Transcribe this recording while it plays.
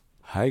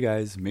Hi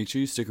guys, make sure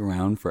you stick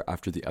around for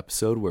after the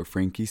episode where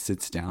Frankie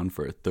sits down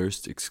for a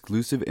Thirst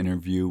exclusive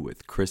interview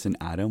with Chris and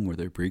Adam where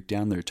they break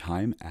down their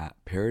time at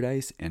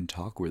Paradise and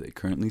talk where they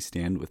currently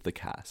stand with the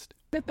cast.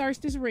 The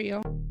thirst is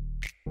real.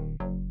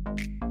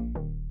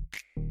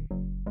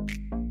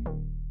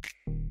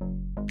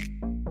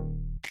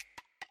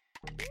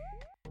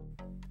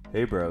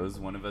 Hey bros,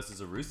 one of us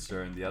is a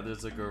rooster and the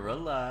other's a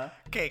gorilla.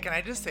 Okay, can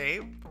I just say,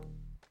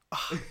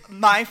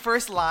 my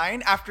first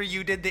line after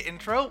you did the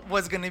intro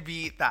was going to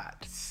be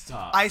that.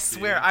 Stop. I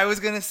swear, dude. I was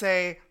going to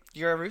say,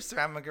 you're a rooster,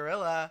 I'm a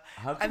gorilla.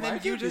 How come and then I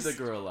you could just be the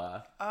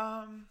gorilla?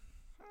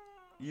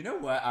 You know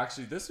what?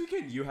 Actually, this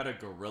weekend you had a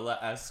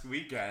gorilla-esque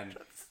weekend.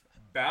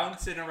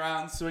 Bouncing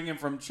around, swinging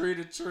from tree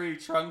to tree,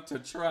 trunk to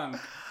trunk.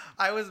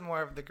 I was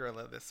more of the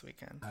gorilla this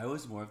weekend. I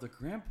was more of the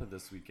grandpa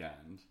this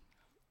weekend.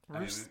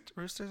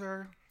 Roosters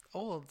are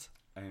old.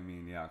 I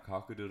mean, yeah,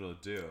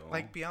 cock-a-doodle-doo.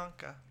 Like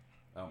Bianca.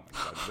 Oh my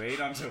god, wait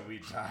until we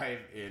dive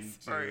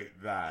into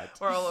that.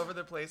 We're all over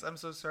the place. I'm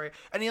so sorry.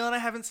 Anil and I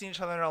haven't seen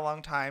each other in a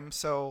long time,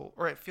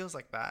 or it feels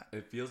like that.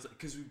 It feels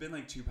because we've been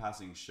like two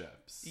passing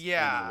ships.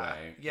 Yeah. In a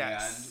way.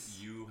 Yes.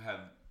 And you have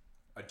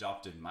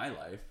adopted my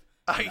life.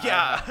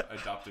 Yeah. I have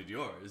adopted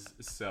yours.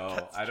 So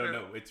That's I don't true.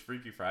 know. It's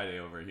Freaky Friday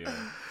over here.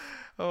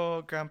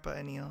 Oh, Grandpa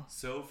Anil.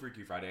 So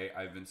Freaky Friday.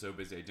 I've been so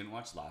busy. I didn't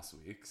watch last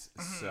week's.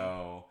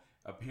 So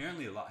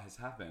apparently a lot has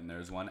happened.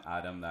 There's one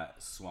Adam that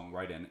swung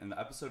right in. And the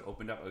episode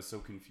opened up. I was so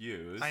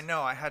confused. I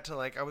know. I had to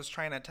I was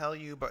trying to tell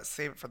you, but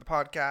save it for the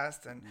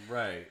podcast. And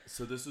Right.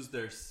 So this was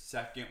their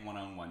second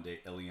one-on-one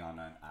date,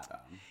 Ileana and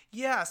Adam.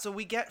 yeah, so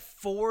we get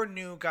 4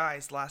 new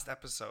guys last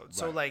episode.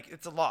 So Right.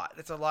 it's a lot.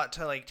 It's a lot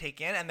to take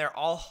in, and they're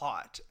all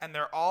hot. And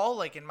they're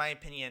all in my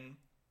opinion,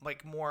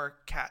 more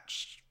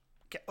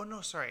oh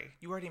no, sorry.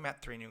 You already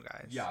met 3 new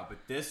guys. Yeah, but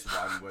this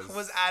one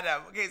Was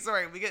Adam. Okay,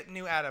 sorry. We get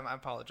new Adam. I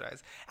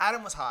apologize.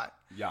 Adam was hot.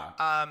 Yeah.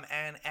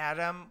 And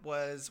Adam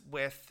was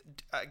with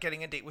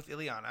getting a date with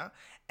Ileana,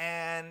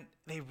 and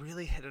they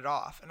really hit it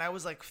off. And I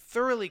was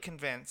thoroughly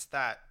convinced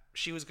that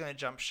she was going to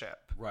jump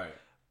ship. Right.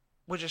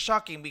 Which is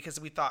shocking because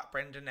we thought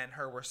Brendan and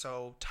her were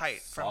so tight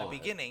from Solid. the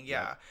beginning.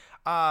 Yep.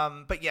 Yeah.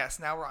 But yes,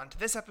 now we're on to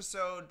this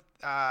episode.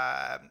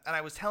 And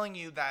I was telling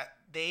you that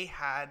they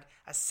had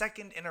a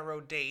second in a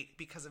row date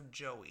because of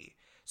Joey.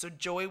 So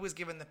Joey was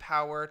given the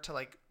power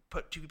to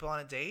put 2 people on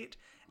a date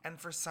and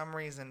for some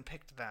reason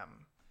picked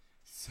them.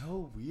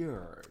 So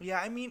weird. Yeah,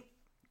 I mean,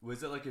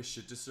 Was it a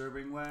shit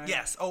disturbing way?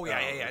 yes. Oh yeah,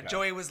 yeah. Okay.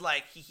 Joey was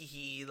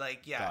he,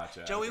 yeah.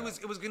 Gotcha, Joey okay.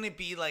 it was going to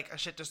be a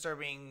shit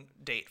disturbing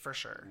date for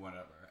sure.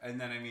 Whatever. And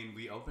then,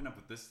 we open up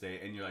with this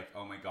date, and you're like,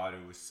 oh my god,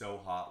 it was so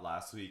hot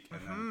last week.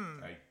 And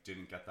then I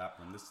didn't get that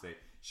from this date.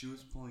 She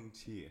was pulling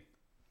teeth.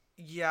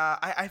 Yeah,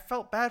 I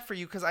felt bad for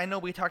you because I know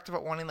we talked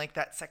about wanting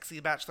that sexy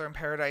Bachelor in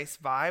Paradise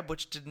vibe,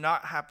 which did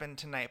not happen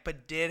tonight,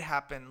 but did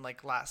happen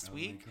last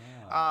week.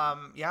 My God.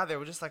 Yeah, there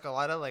were just a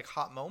lot of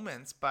hot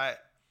moments, but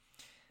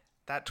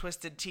that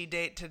Twisted Tea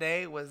date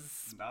today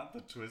was. Not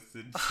the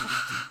twisted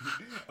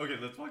tea. Okay,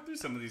 let's walk through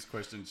some of these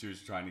questions she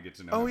was trying to get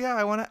to know. Oh yeah,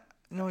 I want to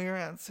know your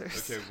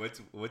answers. Okay,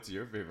 what's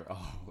your favorite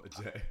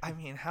holiday? I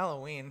mean,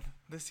 Halloween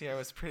this year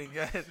was pretty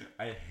good.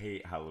 I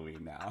hate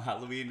Halloween now.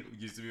 Halloween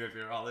used to be my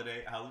favorite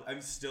holiday. I'm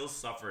still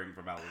suffering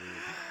from Halloween.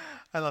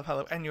 I love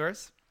Halloween. And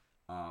yours?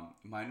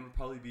 Mine would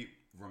probably be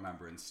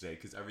Remembrance Day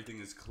because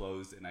everything is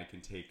closed and I can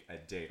take a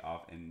day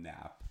off and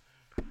nap.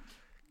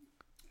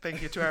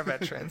 Thank you to our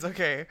veterans.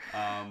 Okay.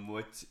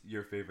 What's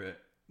your favorite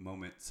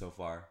moment so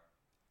far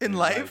In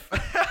life?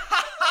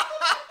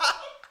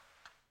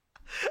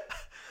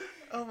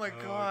 Oh my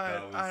Oh, god.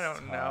 that was I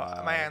don't know.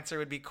 tough. My answer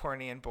would be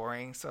corny and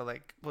boring, so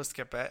we'll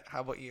skip it. How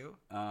about you?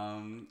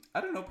 I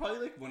don't know.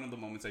 Probably one of the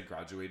moments I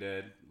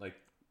graduated,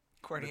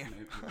 Corny.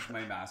 with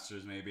my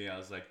master's. Maybe I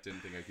was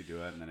didn't think I could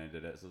do it, and then I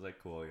did it. So I was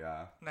cool,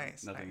 yeah.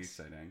 Nice, Nothing nice.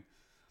 exciting.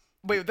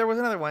 Wait, there was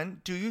another one.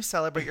 Do you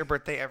celebrate your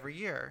birthday every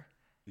year?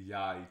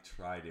 Yeah, I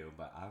try to,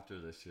 but after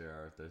this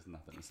year, there's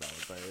nothing to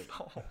celebrate.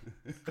 Oh.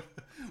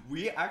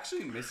 We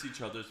actually miss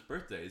each other's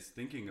birthdays.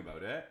 Thinking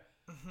about it.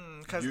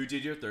 Because You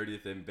did your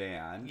 30th in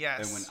band. Yes.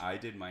 And when I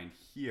did mine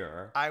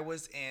here, I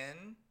was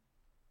in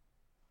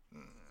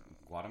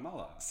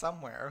Guatemala.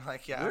 somewhere.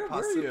 Where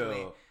possibly. were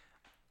you?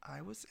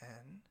 I was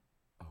in.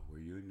 Oh, were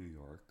you in New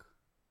York?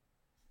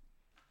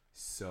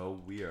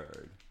 So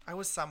weird. I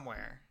was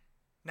somewhere.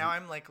 Now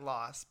I'm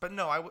lost. But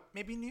no,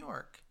 maybe New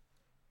York.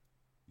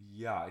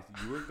 Yeah,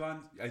 you were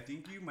gone. I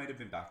think you might have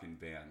been back in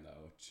band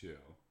though too.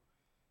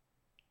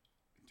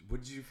 What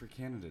did you do for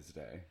Canada's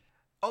Day?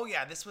 Oh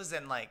yeah, this was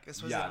in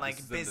this is in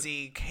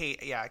busy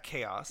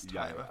chaos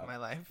time Yeah. of my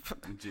life.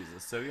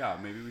 Jesus. So yeah,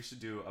 maybe we should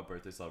do a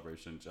birthday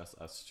celebration, just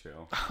us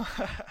two,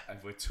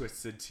 with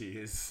Twisted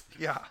Teas.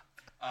 Yeah.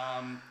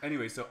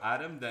 Anyway, so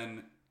Adam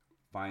then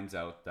finds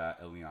out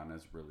that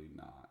Ileana's really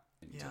not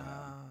into Yeah.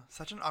 him.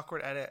 Such an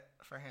awkward edit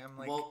for him.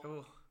 Well,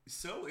 ooh.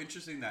 So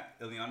interesting that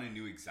Ileana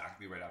knew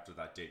exactly right after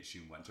that date.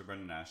 She went to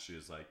Brendan Ash. She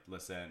was like,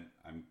 listen,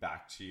 I'm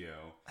back to you.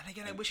 And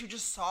again, I wish you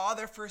just saw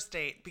their first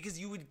date because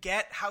you would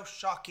get how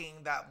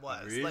shocking that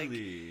was.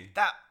 Really?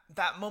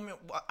 That moment,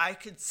 I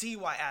could see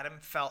why Adam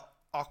felt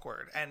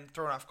awkward and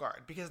thrown off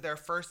guard because their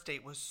first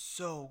date was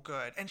so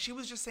good. And she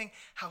was just saying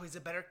how he's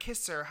a better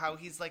kisser, how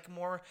he's like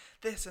more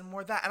this and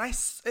more that. And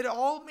it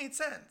all made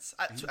sense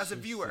as a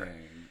viewer.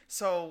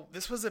 So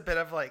this was a bit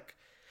of like,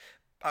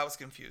 I was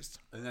confused.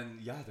 And then,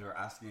 they were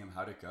asking him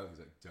how'd it go. He's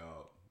like,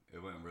 dope.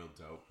 It went real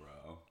dope,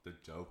 bro. The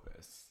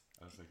dopest.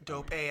 I was like,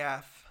 dope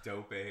AF.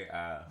 Dope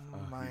AF. Oh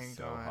my God.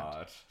 So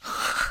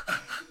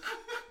hot.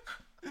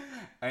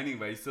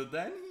 Anyway, so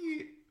then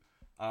he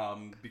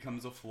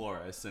becomes a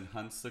florist and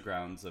hunts the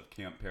grounds of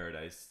Camp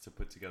Paradise to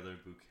put together a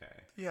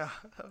bouquet. Yeah.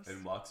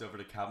 And walks over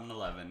to Cabin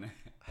 11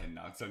 and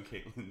knocks on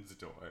Caitlin's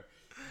door.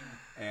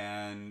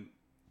 And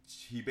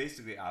he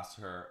basically asked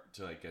her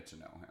to like get to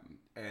know him.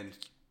 And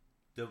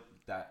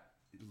that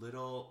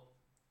little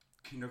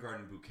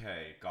kindergarten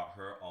bouquet got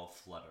her all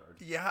fluttered.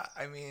 Yeah,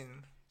 I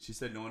mean... She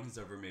said no one has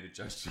ever made a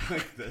gesture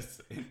like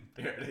this in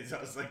Paradise. I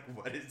was like,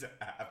 what is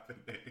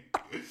happening?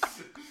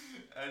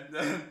 And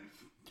then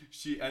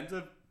she ends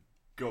up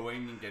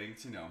going and getting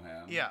to know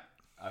him. Yeah.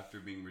 After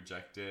being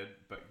rejected.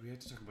 But we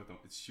had to talk about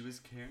she was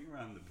carrying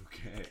around the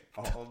bouquet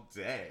all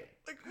day.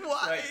 Like,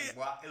 why? Like,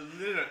 why?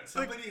 Literally,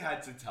 somebody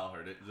had to tell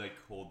her to, like,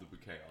 hold the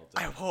bouquet all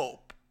day.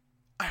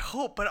 I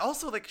hope. But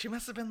also, like, she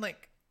must have been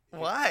like,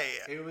 why?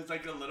 It was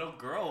like a little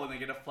girl when they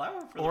get a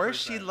flower for the Or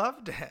first she time.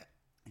 loved it.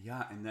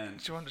 Yeah, and then...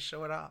 She wanted to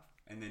show it off.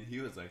 And then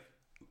he was like,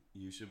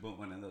 you should put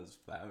one of those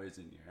flowers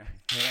in your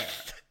hair.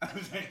 I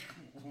was like,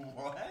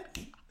 what?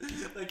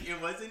 Like,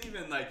 it wasn't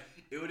even like...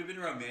 It would have been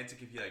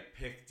romantic if he, like,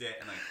 picked it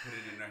and, like, put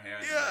it in her hair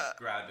and then, like,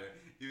 grabbed her.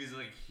 He was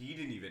like, he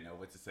didn't even know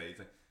what to say. He's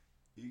like,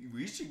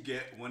 we should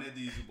get one of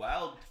these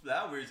wild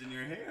flowers in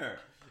your hair.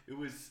 It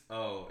was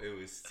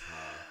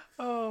tough.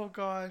 Oh,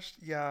 gosh.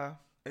 Yeah.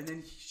 And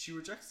then she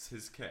rejects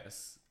his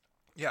kiss.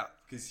 Yeah.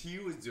 Because he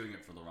was doing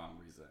it for the wrong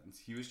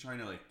reasons. He was trying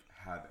to, like,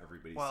 have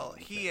everybody... Well,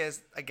 he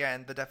is,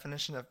 again, the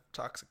definition of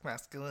toxic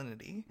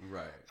masculinity.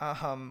 Right.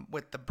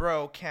 With the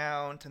bro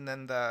count and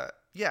then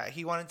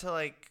he wanted to,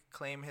 like,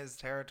 claim his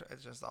territory.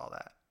 It's just all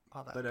that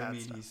But, bad I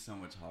mean, stuff. he's so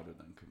much hotter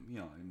than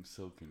Camille. I'm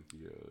so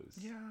confused.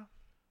 Yeah.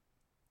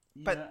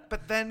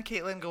 But then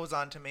Caitlyn goes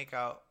on to make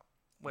out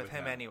with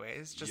him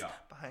anyways, just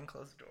behind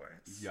closed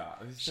doors. Yeah.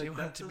 She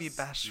wanted to be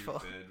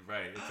bashful. Stupid.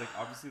 Right. It's like,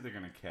 obviously they're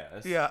going to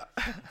kiss. Yeah.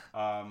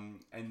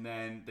 And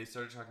then they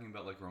started talking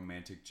about, like,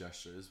 romantic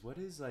gestures. What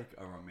is, like,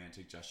 a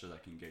romantic gesture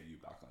that can get you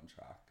back on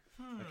track?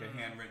 Like a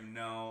handwritten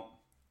note,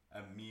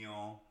 a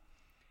meal,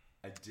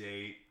 a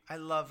date. I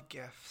love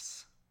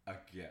gifts. A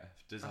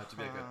gift. Does it have to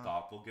be, like, a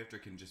thoughtful gift, or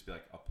can it just be,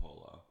 like, a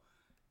polo?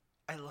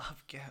 I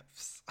love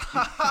gifts.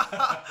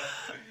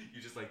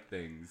 You just like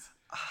things.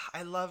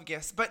 I love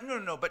gifts. But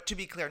no. But to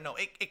be clear, no.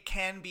 It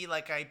can be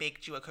like I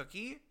baked you a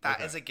cookie. That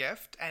is a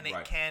gift. And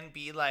it can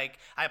be like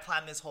I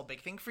planned this whole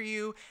big thing for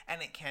you.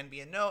 And it can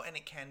be a note. And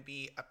it can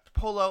be a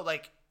polo.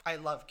 Like, I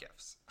love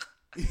gifts.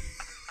 You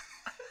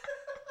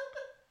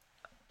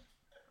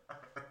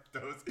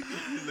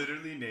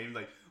literally named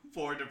like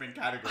 4 different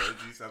categories.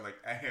 You said like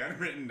a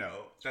handwritten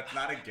note. That's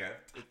not a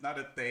gift. It's not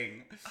a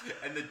thing.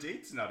 And the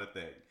date's not a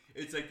thing.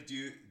 It's like,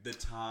 the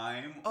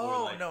time?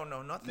 Oh, or like, no,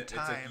 not the time.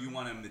 It's like you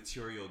want a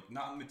material,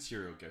 not a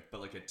material gift,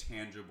 but like a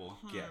tangible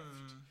gift.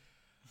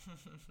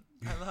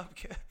 I love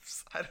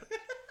gifts.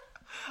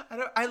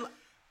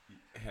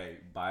 Hey,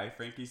 buy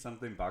Frankie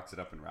something, box it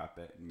up and wrap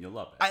it, and you'll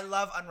love it. I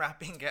love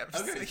unwrapping gifts.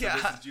 Okay, so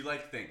you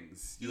like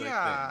things. You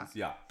like things,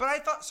 yeah. But I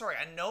thought,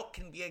 a note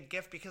can be a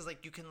gift because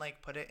like you can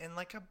like put it in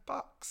like a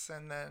box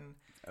and then,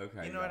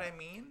 you know what I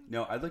mean?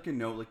 No, I'd like a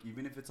note, like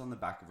even if it's on the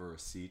back of a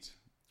receipt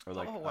or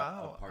like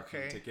a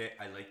parking ticket.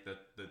 I like the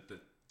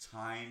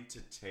time to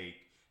take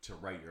to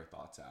write your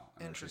thoughts out.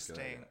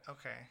 Interesting.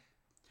 Okay.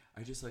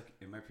 I just like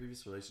in my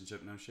previous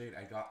relationship, no shade,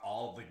 I got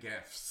all the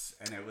gifts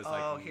and it was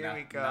here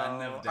we go.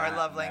 None of that our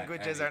love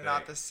languages are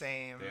not the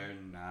same. They're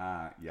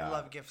not. Yeah. I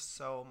love gifts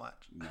so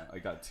much. No, I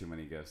got too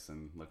many gifts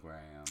and look where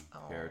I am.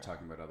 Here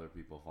talking about other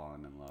people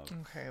falling in love.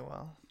 Okay,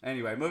 well.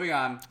 Anyway, moving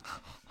on.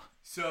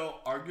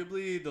 So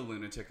arguably the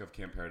lunatic of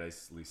Camp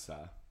Paradise,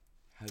 Lisa,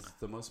 has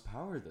the most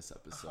power this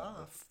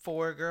episode.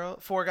 4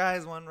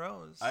 guys, 1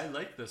 rose. I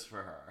like this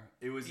for her.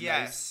 It was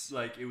nice.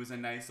 Like it was a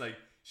nice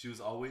she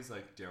was always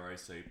like, dare I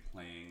say,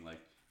 playing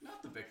like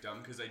not the victim,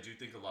 because I do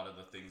think a lot of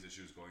the things that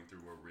she was going through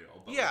were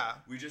real. But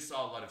like, we just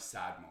saw a lot of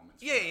sad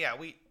moments. Yeah.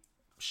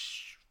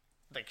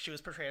 She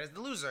was portrayed as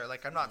the loser.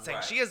 Like, I'm not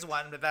saying she is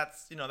one, but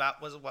that's,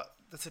 that was what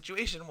the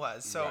situation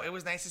was. So it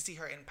was nice to see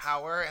her in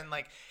power and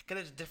like get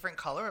a different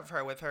color of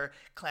her with her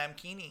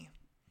clamkini.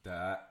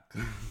 That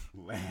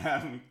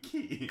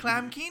clamkini.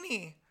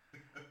 Clamkini.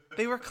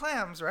 They were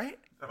clams, right?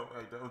 No,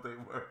 I know they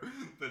were.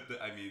 But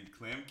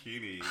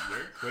clamkini,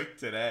 you're quick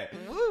today.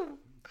 Woo.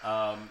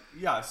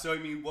 Yeah, so I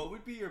mean, what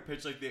would be your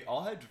pitch? Like, they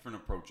all had different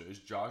approaches.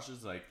 Josh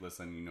is like,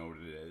 listen, you know what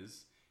it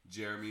is.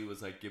 Jeremy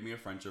was like, give me a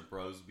friendship,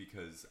 bros,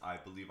 because I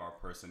believe our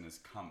person is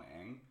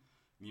coming.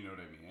 You know what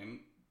I mean?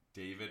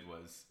 David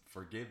was,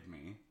 forgive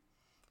me.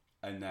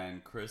 And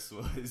then Chris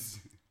was,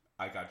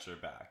 I got your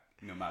back.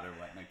 No matter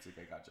what, next week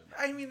I got your back.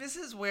 I mean, this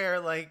is where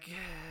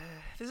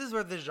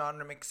the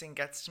genre mixing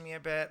gets to me a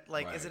bit.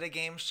 Like, Right. Is it a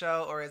game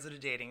show or is it a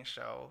dating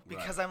show?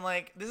 Because Right. I'm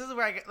like, this is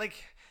where I get,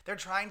 like, they're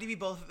trying to be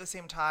both at the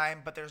same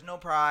time, but there's no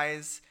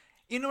prize.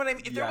 You know what I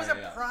mean? If there was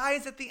a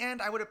prize at the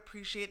end, I would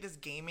appreciate this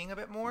gaming a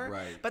bit more.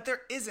 Right. But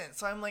there isn't.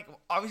 So I'm like,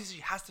 obviously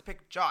she has to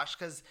pick Josh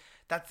because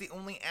that's the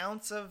only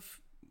ounce of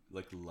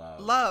Like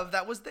love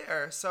that was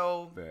there.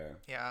 So, Fair.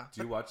 yeah.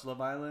 Do you watch Love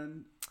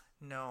Island?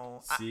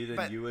 No. See,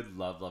 then you would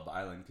love Love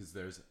Island because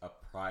there's a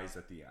prize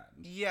at the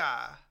end.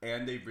 Yeah.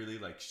 And they really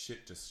like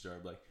shit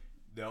disturb. Like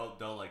they'll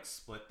like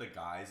split the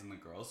guys and the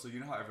girls. So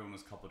you know how everyone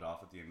was coupled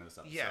off at the end of this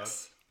episode?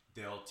 Yes.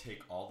 They'll take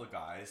all the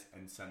guys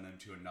and send them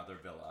to another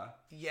villa.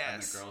 Yes.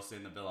 And the girls stay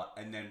in the villa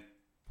and then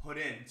put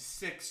in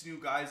 6 new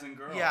guys and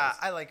girls. Yeah,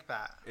 I like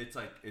that. It's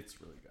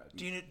really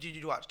good. Did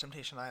you watch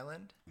Temptation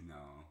Island? No.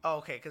 Oh,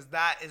 okay, because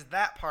that is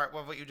that part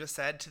of what you just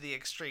said to the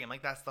extreme.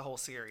 Like that's the whole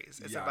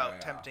series. It's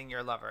about tempting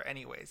your lover,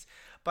 anyways.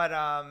 But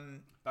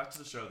back to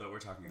the show that we're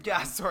talking about.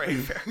 Yeah, sorry.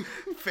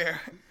 Fair.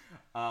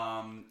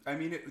 I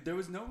mean, there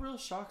was no real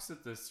shocks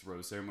at this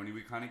rose ceremony.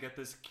 We kind of get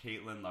this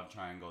Caitlyn love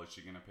triangle. Is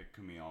she gonna pick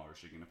Camille or is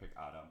she gonna pick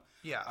Adam?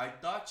 Yeah. I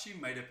thought she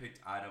might have picked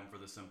Adam for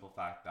the simple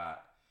fact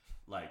that,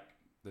 like,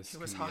 this he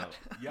was Camille, hot.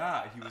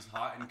 Yeah, he was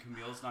hot, and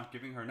Camille's not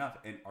giving her enough.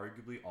 And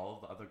arguably, all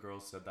of the other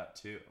girls said that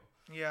too.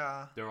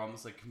 Yeah. They're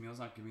almost like, Camille's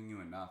not giving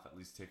you enough. At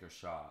least take a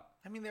shot.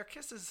 I mean, their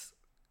kisses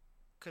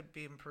could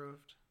be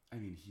improved. I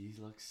mean, he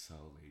looks so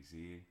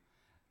lazy.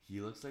 He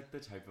looks like the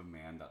type of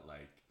man that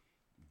like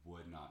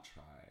would not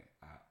try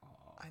at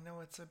all. I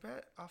know it's a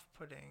bit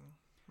off-putting.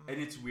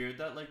 And it's weird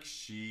that like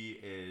she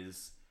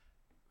is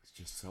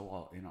just so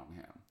all in on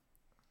him.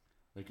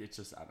 Like it's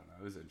just, I don't know,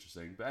 it was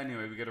interesting. But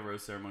anyway, we get a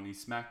rose ceremony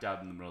smack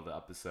dab in the middle of the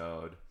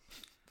episode.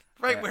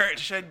 Right where it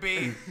should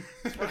be.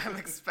 That's what I'm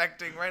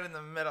expecting, right in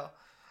the middle.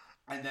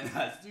 And then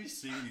as we're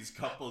seeing these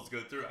couples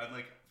go through, I'm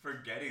like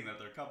forgetting that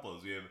they're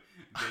couples. We have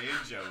Day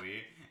and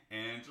Joey,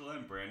 Angela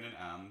and Brandon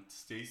M,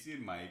 Stacy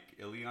and Mike,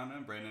 Ileana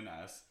and Brandon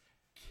S,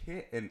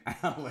 Kit and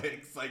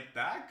Alex. Like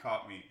that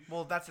caught me.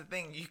 Well, that's the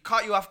thing. You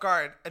caught you off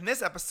guard in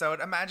this episode.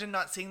 Imagine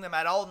not seeing them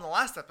at all in the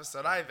last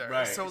episode either.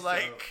 Right. So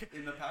like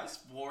in the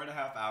past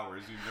 4.5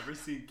 hours, we've never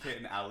seen Kit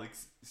and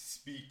Alex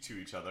speak to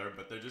each other,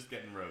 but they're just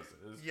getting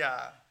roses.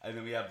 Yeah. And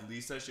then we have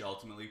Lisa. She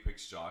ultimately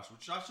picks Josh, which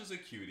Josh is a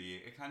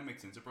cutie. It kind of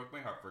makes sense. It broke my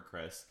heart for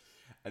Chris.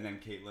 And then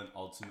Caitlyn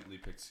ultimately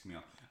picks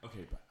Camille.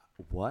 Okay, but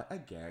what a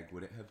gag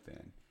would it have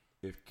been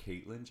if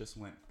Caitlyn just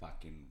went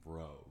fucking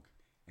rogue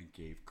and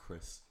gave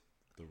Chris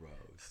the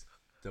rose,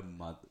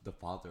 the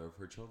father of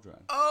her children.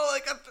 Oh,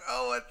 like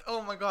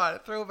oh my god, a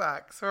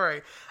throwback.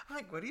 Sorry. I'm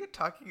like, what are you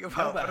talking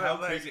about? No, but how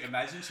crazy.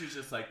 Imagine she was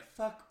just like,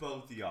 fuck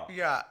both of y'all.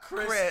 Yeah,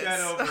 Chris, get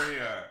over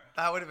here.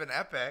 That would have been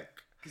epic.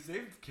 Because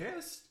they've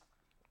kissed.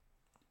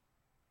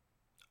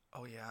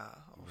 Oh, yeah.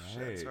 Oh,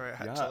 right. shit. Sorry, I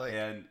had to like...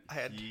 And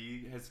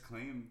he has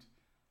claimed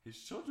his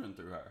children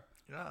through her.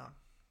 Yeah.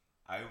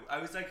 I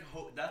was like,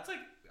 that's like,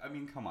 I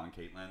mean, come on,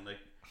 Caitlyn. Like,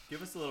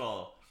 give us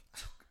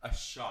a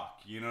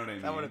shock. You know what I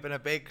mean? That would have been a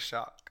big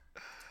shock.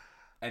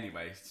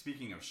 Anyway,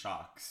 speaking of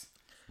shocks,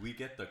 we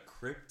get the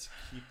Crypt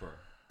Keeper,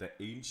 the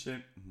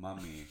ancient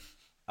mummy,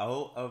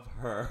 out of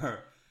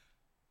her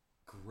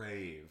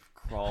grave,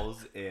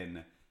 crawls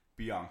in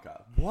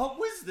Bianca. What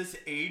was this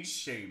age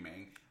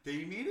shaming?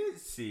 They made it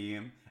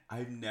seem,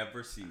 I've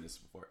never seen this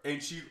before.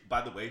 And she,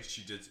 by the way,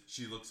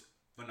 she looks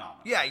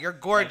phenomenal. Yeah, you're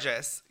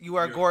gorgeous. Like, you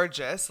are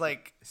gorgeous.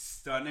 Like,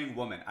 stunning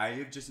woman. I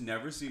have just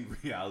never seen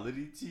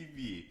reality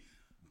TV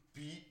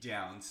beat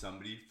down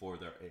somebody for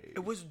their age.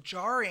 It was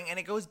jarring, and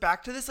it goes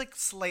back to this like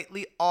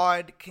slightly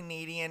odd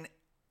Canadian,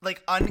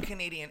 like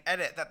un-Canadian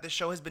edit that the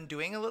show has been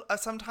doing a little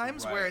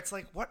sometimes, right. Where it's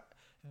like, what?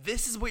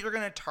 This is what you're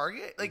gonna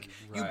target? Like,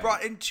 right. You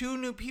brought in 2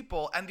 new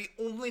people, and the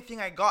only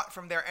thing I got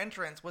from their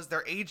entrance was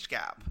their age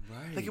gap.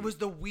 Right. Like, it was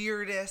the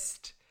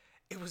weirdest.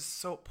 It was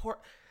so poor.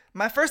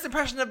 My first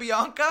impression of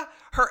Bianca,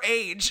 her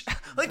age.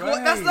 Like, right.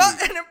 what? That's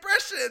not an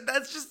impression.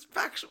 That's just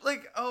factual.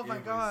 Like, oh my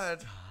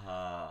God.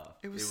 Tough.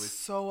 It was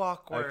so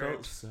awkward. I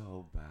felt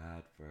so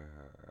bad for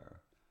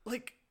her.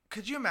 Like,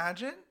 could you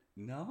imagine?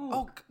 No.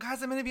 Oh,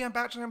 guys, I'm going to be on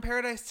Bachelor in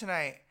Paradise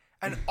tonight.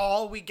 And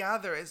all we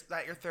gather is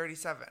that you're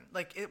 37.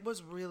 Like, it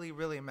was really,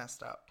 really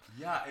messed up.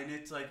 Yeah, and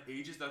it's like,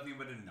 age is nothing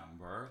but a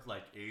number.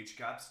 Like, age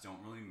gaps don't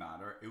really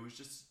matter. It was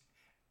just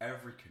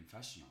every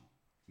confessional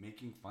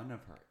making fun of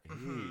her age.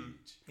 Mm-hmm.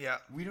 Yeah.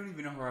 We don't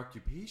even know her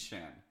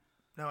occupation.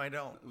 No, I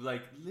don't.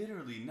 Like,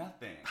 literally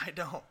nothing. I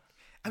don't.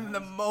 And the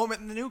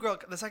moment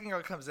the second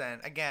girl comes in,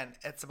 again,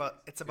 it's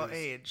about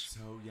age.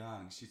 So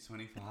young. She's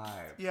 25.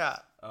 Yeah.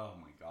 Oh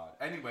my God.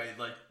 Anyway,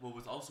 like, what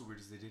was also weird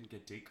is they didn't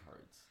get date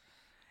cards.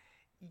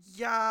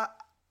 Yeah.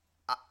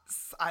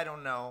 I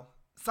don't know.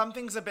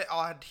 Something's a bit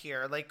odd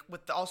here. Like,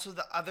 with also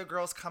the other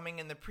girls coming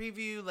in the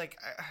preview, like,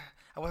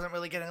 I wasn't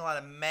really getting a lot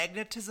of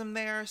magnetism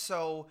there,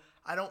 so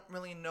I don't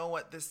really know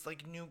what this,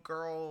 like, new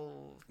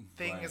girl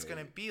thing is going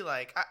to be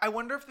like. I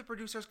wonder if the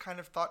producers kind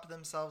of thought to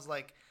themselves,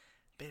 like,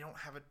 they don't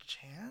have a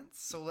chance,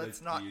 so let's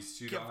not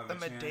give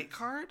them a date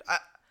card.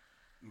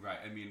 Right.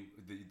 I mean,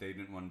 they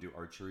didn't want to do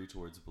archery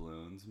towards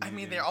balloons. I Maybe.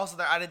 mean, they're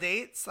out of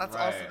dates. That's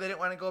also, Right. they didn't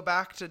want to go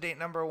back to date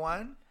number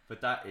 1. But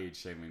that age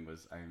shaming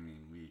was, I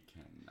mean, we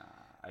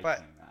cannot. But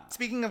cannot.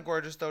 speaking of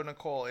gorgeous, though,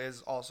 Nicole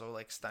is also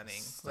like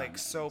stunning, like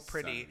so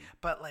pretty,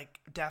 but like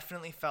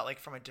definitely felt like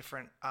from a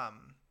different, oh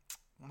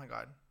my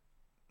God,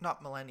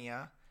 not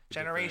millennia,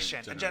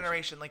 generation.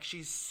 Like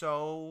she's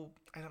so,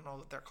 I don't know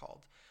what they're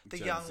called. The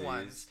Gen young Zs.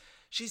 ones.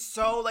 She's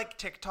so like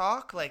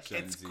TikTok, like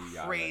Gen it's Z,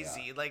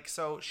 crazy. yeah. Like,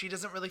 so she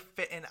doesn't really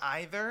fit in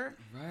either.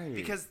 Right.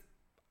 Because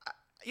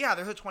yeah,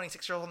 there's a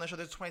 26-year-old on the show,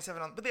 there's 27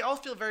 on, but they all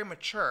feel very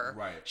mature.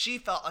 Right. She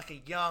felt like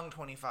a young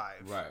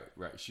 25.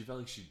 Right. She felt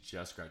like she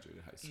just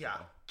graduated high school. Yeah,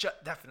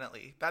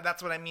 definitely.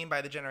 That's what I mean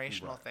by the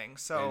generational thing.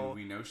 So and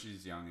we know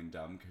she's young and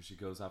dumb because she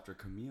goes after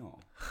Camille.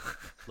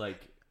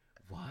 Like,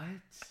 what?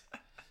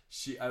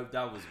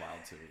 That was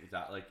wild to me.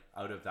 That, like,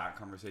 out of that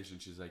conversation,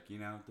 she's like, you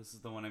know, this is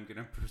the one I'm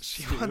gonna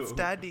pursue. She wants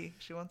daddy.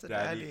 She wants a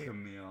daddy.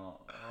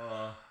 Camille.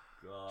 Oh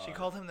God. She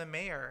called him the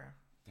mayor.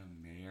 The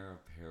mayor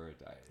of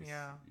paradise.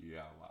 Yeah.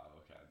 Yeah. Wow.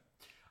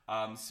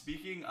 Okay.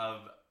 Speaking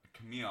of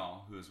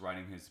Camille, who is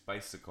riding his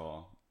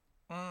bicycle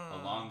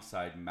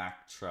alongside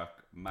Mac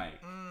Truck Mike,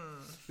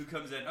 who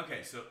comes in.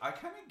 Okay, so I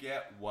kind of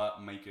get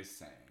what Mike is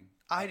saying.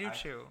 I do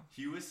too.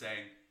 He was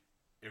saying,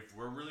 if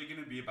we're really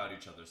going to be about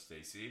each other,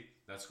 Stacey,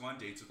 let's go on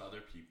dates with other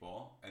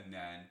people and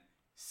then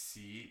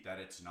see that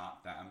it's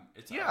not them,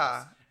 it's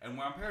us. And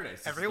we're on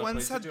Paradise.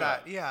 Everyone said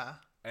that, yeah.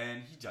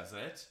 And he does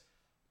it.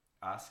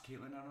 Asked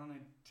Caitlyn out on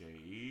a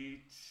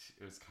date.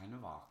 It was kind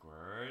of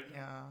awkward.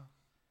 Yeah.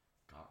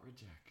 Got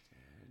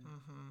rejected.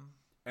 Mm-hmm.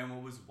 And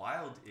what was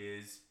wild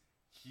is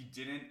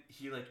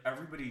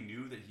everybody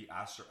knew that he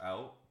asked her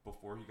out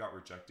before he got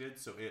rejected.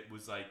 So it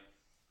was like,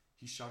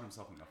 he shot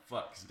himself in the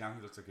foot because now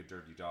he looks like a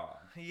dirty dog.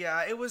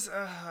 Yeah, it was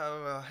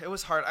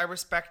hard. I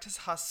respect his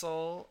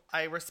hustle.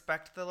 I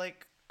respect the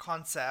like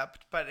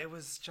concept, but it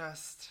was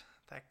just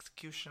the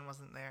execution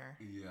wasn't there.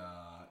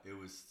 Yeah, it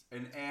was,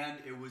 and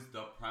it was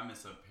the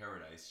premise of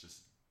Paradise,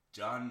 just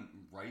done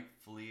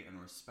rightfully and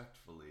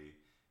respectfully,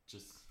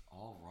 just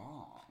all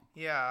wrong.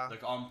 Yeah.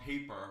 Like on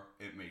paper,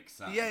 it makes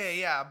sense.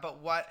 Yeah.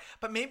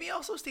 But maybe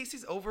also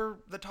Stacey's over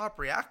the top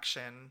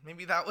reaction.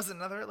 Maybe that was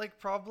another like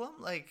problem.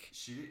 Like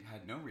she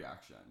had no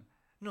reaction.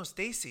 No,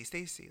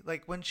 Stacey.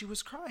 Like when she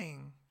was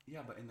crying.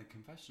 Yeah, but in the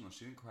confessional,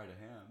 she didn't cry to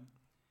him.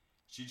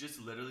 She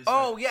just literally said,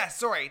 oh, yeah,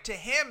 sorry. To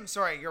him,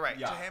 sorry, you're right.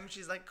 Yeah. To him,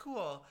 she's like,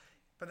 cool.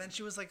 But then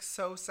she was like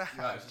so sad.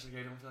 Yeah, she's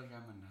like, I don't feel like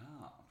I'm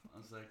enough. I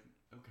was like,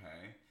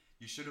 okay.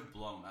 You should have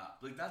blown up.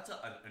 Like, that's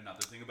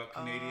another thing about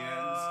Canadians.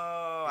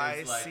 Oh,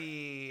 I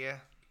see.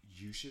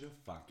 You should have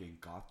fucking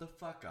got the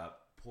fuck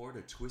up, poured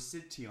a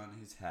twisted tea on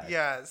his head.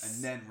 Yes.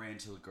 And then ran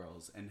to the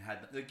girls and had,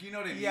 like, you know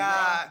what I mean?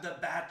 Yeah. The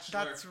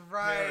Bachelor. That's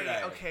right.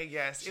 Paradise. Okay,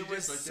 yes. She it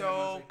was just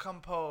so like,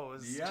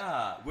 composed.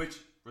 Yeah. Which,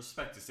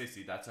 respect to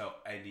Stacey, that's how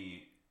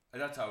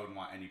I would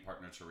want any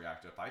partner to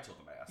react if I told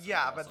them I asked.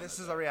 Yeah, but this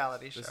is a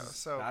reality show,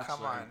 so Bachelor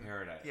come on. in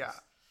Paradise. Yeah.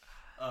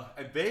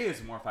 And Vey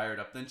is more fired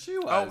up than she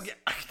was. Oh, yeah.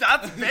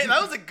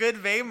 That was a good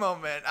Vey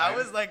moment. I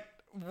was like,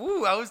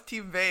 woo, I was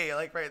Team Vey,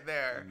 like right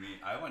there.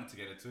 I wanted to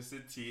get a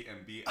twisted tea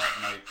and beat up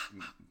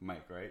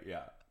Mike, right?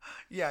 Yeah.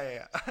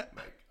 Yeah.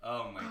 Like,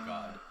 oh my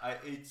God.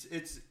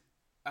 It's,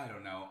 I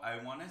don't know.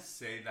 I want to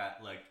say that,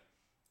 like,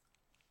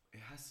 it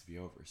has to be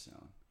over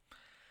soon.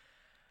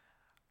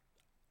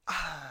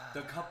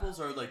 The couples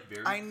are like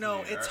very I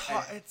know, clear, it's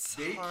hard. It's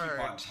they hard.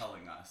 keep on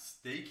telling us.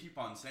 They keep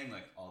on saying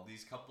like all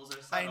these couples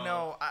are settled. I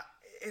know.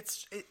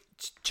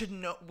 To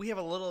know, we have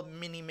a little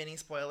mini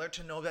spoiler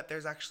to know that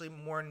there's actually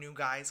more new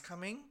guys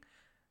coming.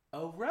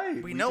 Oh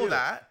right, we know do.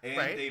 that, and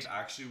right? they've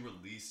actually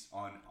released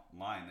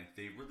online. Like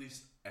they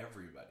released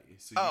everybody,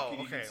 so you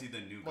can even see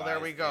the new guys. Well, there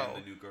we go.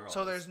 And the new girls.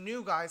 So there's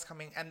new guys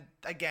coming, and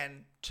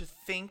again, to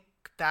think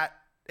that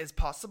is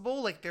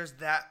possible, like there's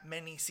that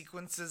many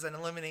sequences and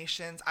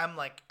eliminations. I'm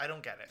like, I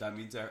don't get it. That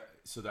means there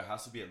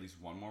has to be at least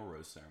one more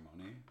rose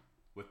ceremony.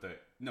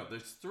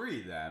 There's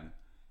 3 then,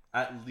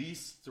 at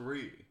least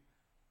 3.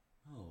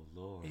 Oh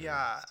Lord.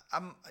 Yeah,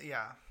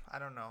 I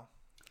don't know.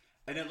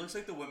 And it looks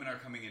like the women are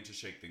coming in to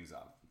shake things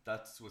up.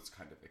 That's what's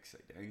kind of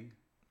exciting.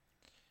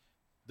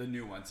 The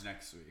new ones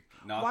next week.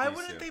 Why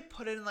wouldn't they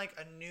put in like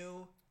a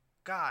new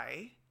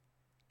guy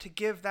to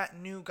give that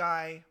new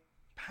guy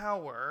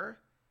power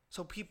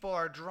so people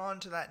are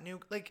drawn to that new,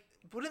 like,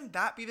 wouldn't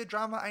that be the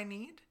drama I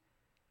need?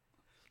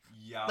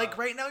 Yeah. Like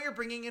right now you're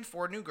bringing in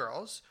 4 new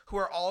girls who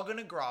are all going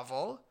to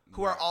grovel,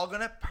 who are all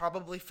going to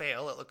probably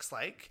fail, it looks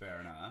like.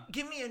 Fair enough.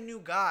 Give me a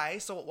new guy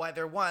so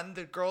either one,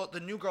 the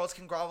new girls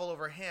can grovel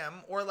over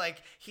him, or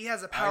like he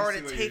has a power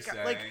to take,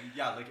 like,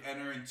 yeah, like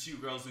enter in 2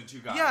 girls and 2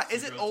 guys. Yeah,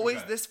 is it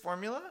always this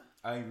formula?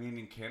 I mean,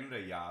 in Canada,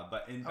 yeah,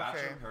 but in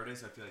Bachelor in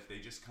Paradise, I feel like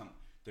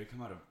they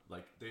come out of,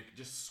 like, they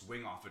just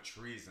swing off of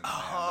trees and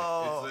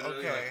it's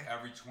literally like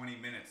every 20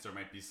 minutes there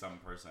might be some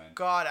person.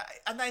 God,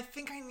 and I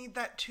think I need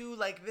that too.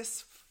 Like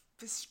this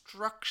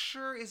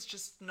structure is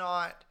just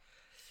not.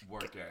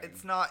 working.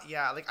 It's not,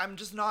 like, I'm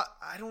just not,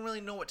 I don't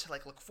really know what to,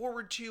 like, look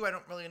forward to. I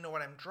don't really know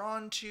what I'm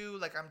drawn to.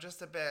 Like, I'm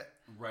just a bit.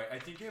 Right. I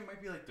think it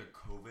might be, like, the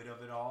COVID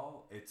of it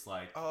all. It's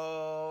like,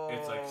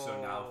 so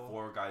now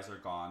 4 guys are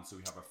gone, so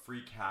we have a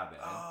free cabin.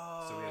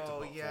 So we have to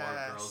put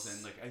 4 girls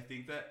in. Like, I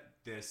think that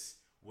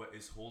what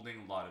is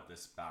holding a lot of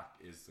this back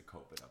is the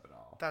COVID of it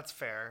all. That's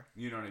fair.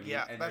 You know what I mean?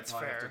 Yeah, and that's they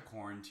probably fair. have to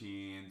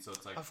quarantine, so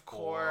it's like of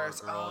course.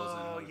 4 girls in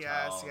hotels.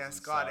 Yes.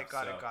 And Got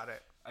stuff.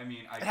 it. I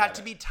mean, it had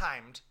to be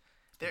timed.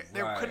 There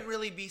Right. couldn't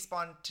really be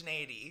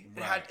spontaneity.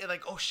 It Right. had,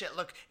 like, oh shit,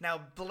 look, now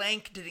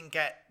blank didn't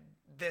get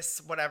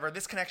this, whatever,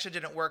 this connection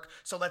didn't work,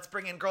 so let's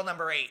bring in girl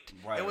number 8.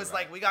 Right, it was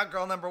right. like, we got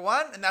girl number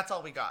 1, and that's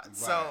all we got. Right.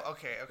 So,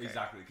 okay.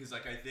 Exactly, because,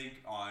 like, I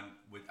think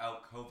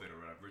without COVID or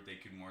whatever, they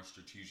could more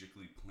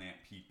strategically plant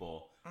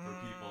people for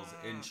people's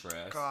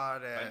interests.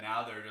 Got it. But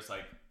now they're just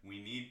like,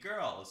 we need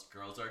girls.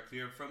 Girls are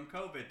cleared from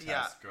COVID tests.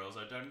 Yeah. Girls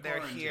are done They're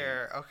quarantine.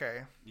 here.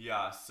 Okay.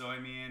 Yeah, so, I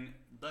mean,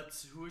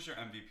 who was your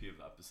MVP of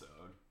the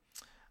episode?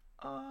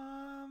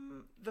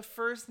 The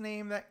first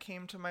name that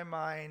came to my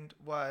mind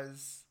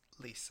was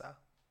Lisa.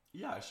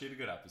 Yeah, she had a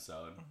good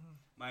episode.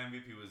 My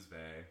MVP was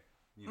Vay.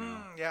 You know,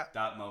 yeah.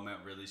 that moment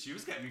really, she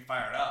was getting me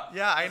fired up.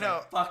 Yeah, I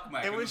know. Like, fuck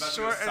Mike, it was I'm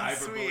short about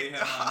to and cyberbully sweet.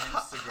 him on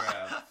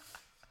Instagram.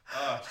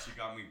 Oh, she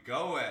got me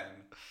going.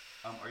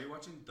 Are you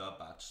watching The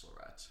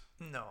Bachelorette?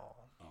 No.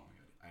 Oh my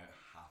god, I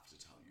have to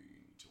tell you,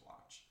 you need to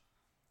watch.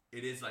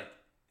 It is like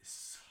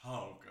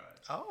so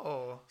good.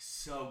 Oh.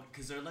 So,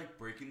 because they're like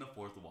breaking the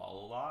fourth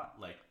wall a lot,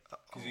 like,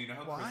 because you know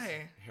how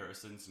Chris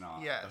Harrison's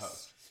not the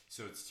host.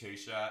 So it's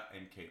Tayshia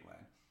and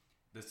Caitlyn.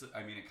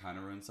 It kind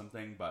of ruins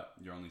something, but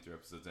you're only 3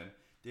 episodes in.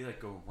 They like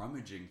go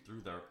rummaging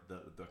through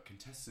the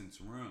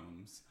contestants'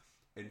 rooms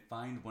and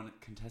find one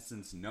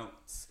contestant's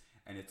notes,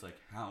 and it's like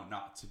how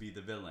not to be the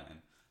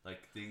villain,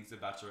 like things the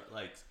Bachelorette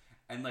likes,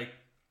 and like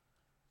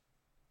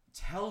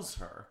tells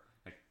her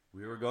like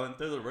we were going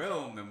through the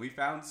room and we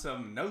found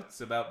some notes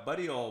about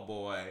Buddy Old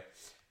Boy.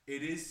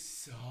 It is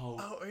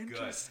so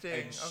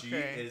interesting. Good.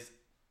 And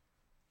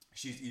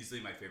she's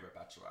easily my favorite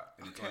Bachelorette,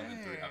 and it's only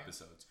been 3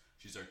 episodes.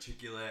 She's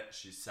articulate.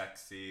 She's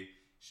sexy.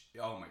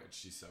 Oh my god,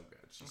 she's so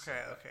good. She's so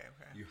good. Okay.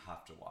 You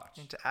have to watch.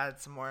 I need to add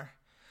some more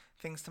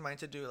things to my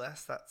to-do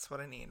list. That's what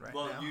I need now.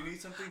 Well, you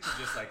need something to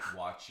just like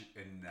watch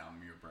and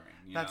numb your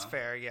brain. That's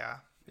fair. Yeah.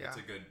 It's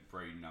a good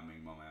brain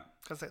numbing moment.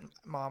 Because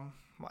Mom,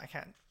 I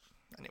can't.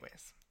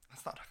 Anyways,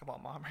 let's not talk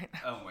about Mom right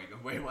now. Oh my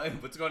god! Wait,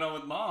 what's going on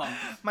with Mom?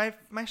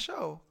 My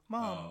show,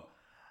 Mom.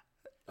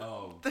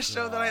 Oh. The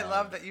show that I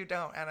love that you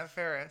don't, Anna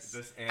Faris.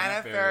 This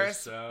Anna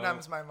Faris show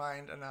numbs my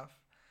mind enough.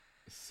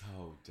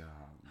 So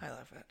dumb. I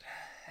love it.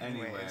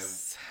 Anyway,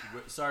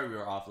 sorry we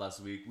were off last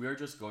week. We were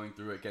just going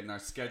through it, getting our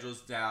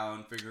schedules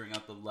down, figuring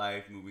out the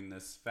life, moving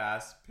this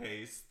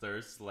fast-paced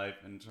thirst life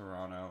in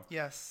Toronto.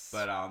 Yes.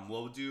 But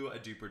we'll do a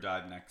deeper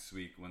dive next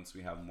week once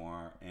we have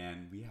more,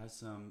 and we have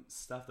some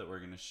stuff that we're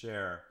gonna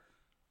share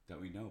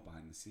that we know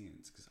behind the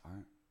scenes.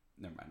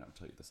 Never mind, I'll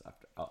tell you this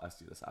after. I'll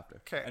ask you this after.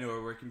 Okay. Anyway,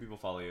 where can people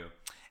follow you?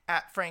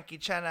 At Frankie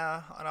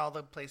Chenna on all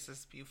the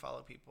places you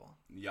follow people.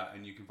 Yeah,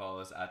 and you can follow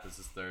us at This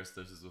Is Thirst.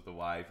 This is with a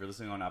Y. If you're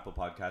listening on Apple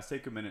Podcasts,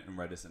 take a minute and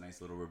write us a nice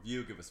little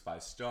review. Give us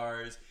 5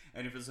 stars.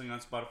 And if you're listening on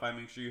Spotify,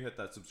 make sure you hit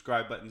that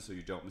subscribe button so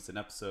you don't miss an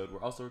episode.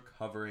 We're also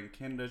covering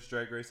Canada's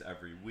Drag Race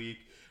every week.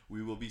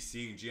 We will be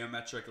seeing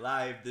Geometric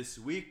live this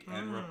week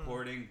and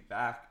reporting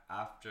back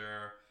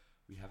after.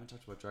 We haven't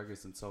talked about Drag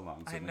Race in so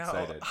long, so I'm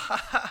excited.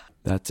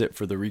 That's it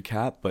for the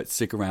recap, but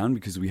stick around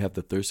because we have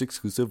the Thirst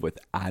exclusive with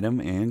Adam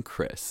and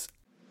Chris.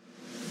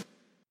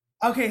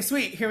 Okay,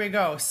 sweet. Here we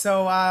go.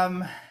 So,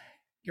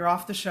 you're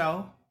off the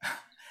show.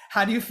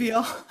 How do you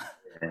feel?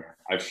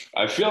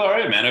 I feel all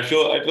right, man. I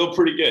feel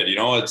pretty good. You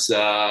know, it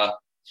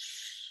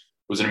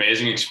was an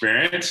amazing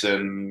experience,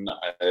 and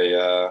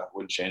I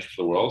wouldn't change it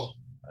for the world.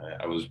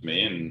 I was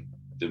me and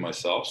did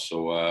myself.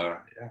 So, I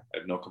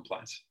have no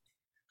complaints.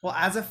 Well,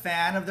 as a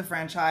fan of the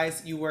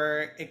franchise, you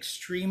were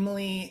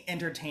extremely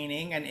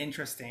entertaining and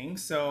interesting.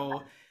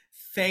 So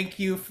thank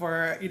you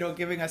for,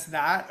 giving us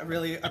that. I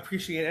really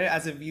appreciate it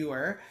as a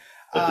viewer.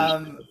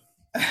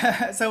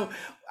 So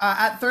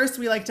at Thirst,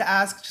 we like to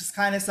ask just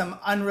kind of some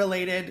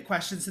unrelated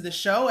questions to the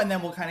show, and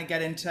then we'll kind of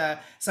get into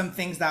some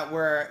things that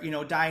we're,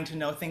 dying to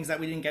know, things that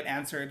we didn't get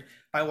answered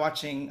by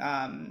watching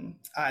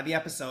the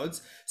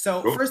episodes.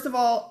 So First of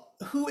all,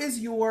 who is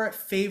your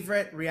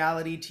favorite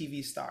reality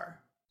TV star?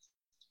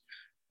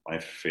 My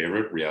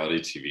favorite reality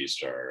TV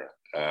star.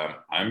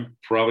 I'm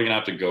probably gonna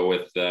have to go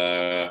with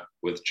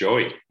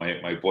Joey,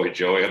 my boy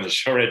Joey on the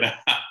show right now.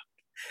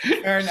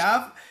 Fair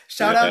enough.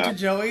 Shout out to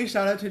Joey.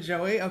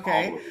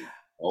 Okay.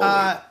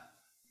 Always.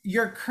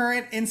 Your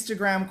current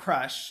Instagram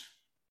crush.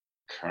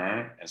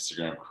 Current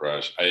Instagram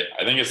crush.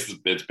 I think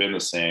it's been the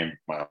same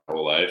my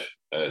whole life.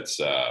 It's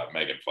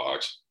Megan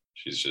Fox.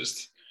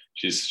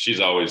 She's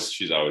always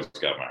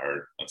got my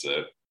heart. That's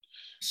it.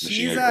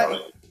 She's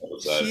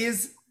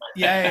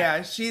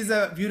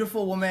a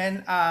beautiful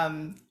woman.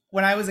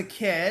 When I was a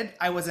kid,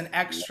 I was an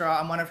extra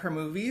on one of her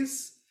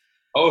movies.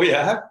 Oh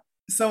yeah.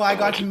 So I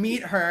got to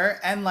meet her,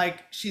 and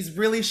she's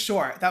really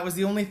short. That was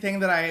the only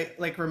thing that I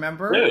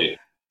remember. Really?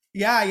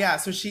 Yeah, yeah.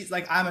 So she's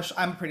like, I'm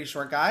a pretty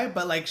short guy,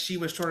 but like she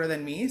was shorter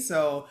than me.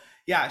 So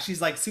yeah,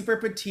 she's like super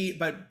petite,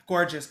 but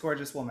gorgeous,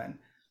 gorgeous woman.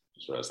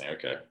 That's what I was thinking.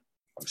 Okay,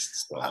 I'm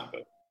still Uh,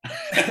 in,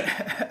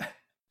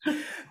 but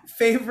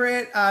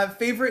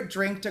favorite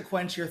drink to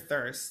quench your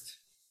thirst.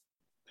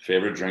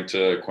 favorite drink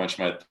to quench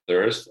my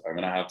thirst. I'm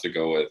gonna have to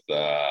go with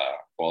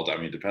well, I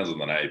mean, it depends on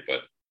the night, but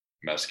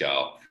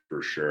mezcal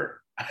for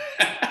sure.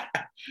 Very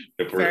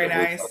If we're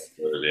nice,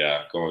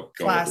 yeah, going with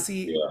the,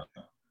 classy,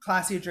 yeah.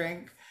 classy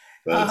drink.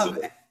 That's Um,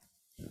 it.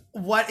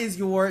 what is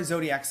your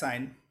zodiac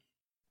sign?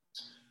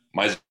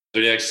 My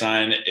zodiac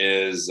sign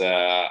is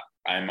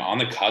I'm on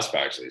the cusp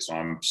actually, so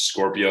I'm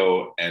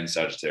Scorpio and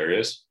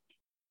Sagittarius.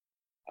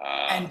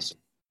 And So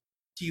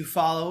do you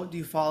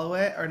follow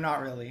it or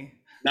not really?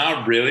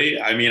 not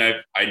really. I mean,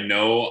 I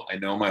know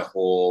my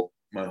whole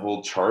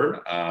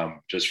chart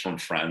just from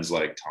friends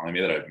like telling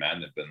me that I've met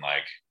and they've been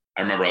like,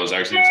 I remember I was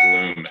actually in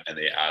Tulum and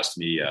they asked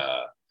me.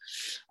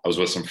 I was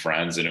with some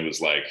friends and it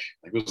was like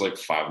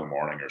 5 in the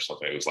morning or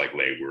something. It was like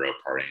late. We were out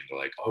partying. They're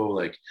like, oh,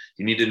 like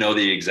you need to know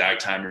the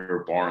exact time you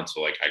were born.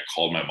 So like I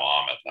called my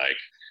mom at like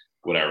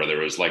whatever. There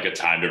was like a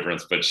time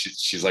difference, but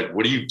she's like,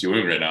 what are you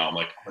doing right now? I'm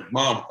like,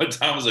 Mom, what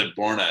time was I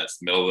born at? It's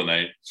the middle of the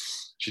night.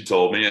 She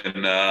told me,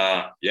 and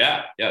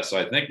yeah, yeah. So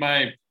I think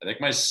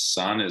my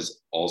sun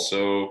is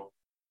also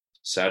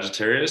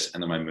Sagittarius,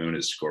 and then my moon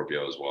is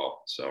Scorpio as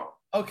well. So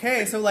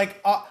Okay, so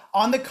like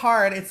on the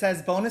card it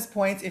says bonus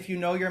points if you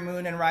know your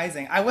moon and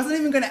rising. I wasn't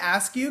even going to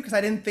ask you because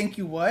I didn't think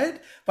you would,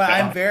 but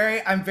I'm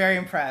yeah, very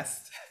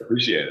impressed.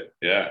 appreciate it.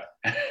 Yeah,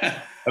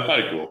 I thought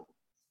it cool.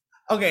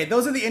 Okay,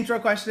 those are the intro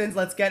questions.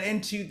 Let's get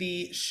into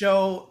the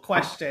show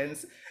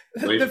questions.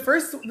 The Wait,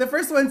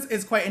 first one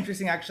is quite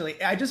interesting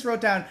actually. I just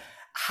wrote down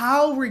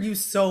how were you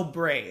so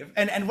brave?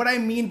 And what I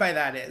mean by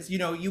that is,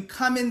 you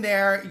come in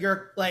there,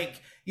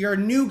 you're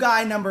new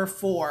guy number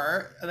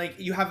 4, like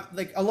you have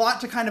like a lot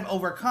to kind of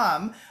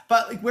overcome,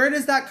 but like where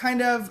does that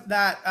kind of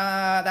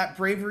that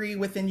bravery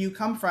within you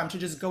come from to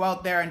just go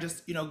out there and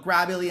just,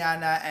 grab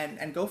Ileana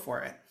and go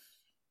for it?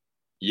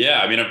 yeah,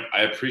 I mean,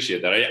 I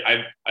appreciate that.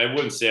 I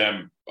wouldn't say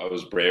I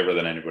was braver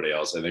than anybody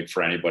else. I think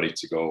for anybody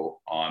to go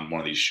on one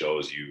of these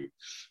shows,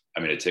 I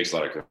mean, it takes a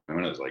lot of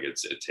commitment. Like it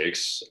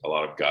takes a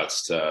lot of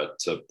guts to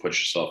put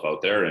yourself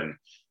out there and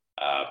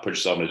put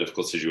yourself in a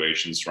difficult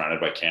situation, surrounded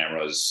by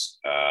cameras,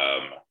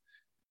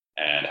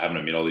 and having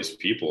to meet all these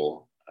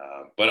people.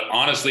 But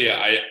honestly,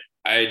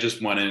 I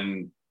just went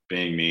in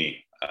being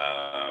me,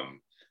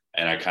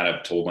 and I kind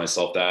of told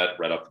myself that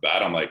right off the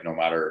bat. I'm like, no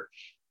matter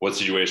what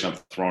situation I'm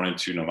thrown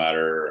into, no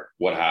matter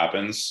what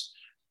happens,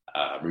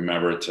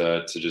 remember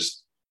to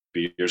just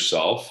be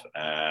yourself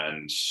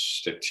and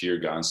stick to your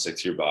guns, stick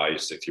to your body,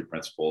 stick to your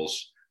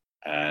principles,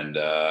 and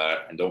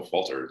don't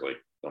falter, like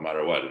no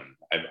matter what.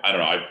 And I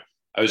don't know.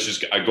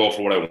 I go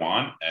for what I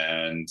want,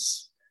 and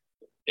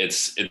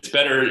it's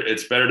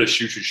better to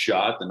shoot your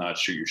shot than not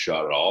shoot your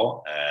shot at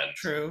all. And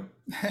True.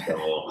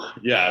 so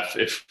yeah,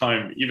 if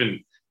I'm even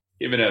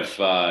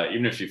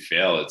if you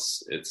fail,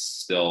 it's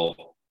still,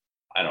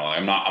 I don't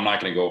know. I'm not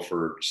going to go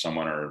for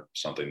someone or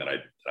something that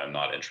I'm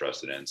not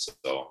interested in.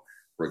 So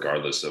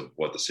regardless of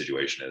what the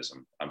situation is,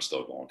 I'm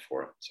still going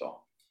for it. So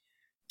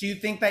Do you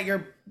think that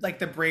your like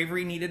the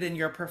bravery needed in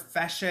your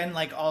profession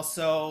like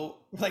also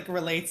like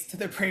relates to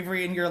the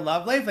bravery in your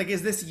love life? Like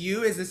is this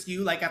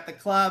you like at the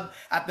club,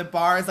 at the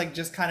bars, like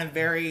just kind of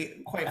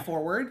very quite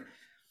forward?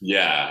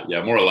 yeah,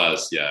 more or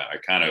less. Yeah,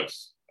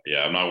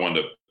 I'm not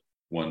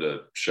one to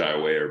shy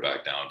away or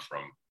back down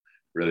from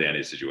really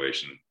any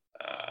situation.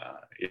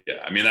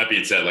 Yeah, I mean, that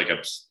being said, like I'm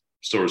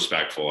still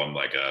respectful. I'm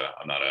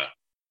not a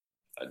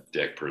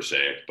dick per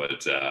se,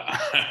 but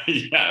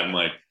yeah, I'm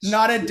like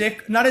Not a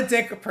dick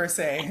per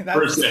se.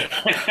 per That's se.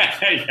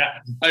 Yeah,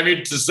 I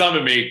mean, to some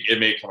it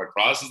may come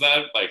across as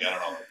that. Like I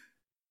don't know,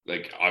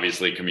 like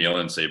obviously Camille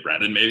and say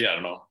Brendan, maybe I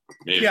don't know,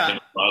 maybe it yeah. came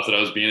across that I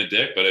was being a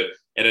dick, but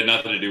it had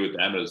nothing to do with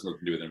them. It has nothing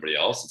to do with anybody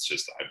else. It's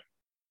just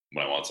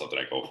when I want something,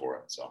 I go for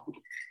it. So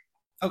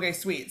Okay,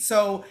 sweet.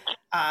 So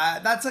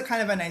that's a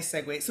kind of a nice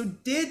segue. So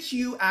did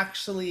you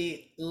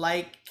actually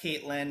like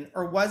Caitlyn,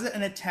 or was it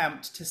an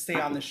attempt to stay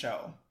on the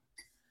show?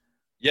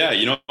 yeah,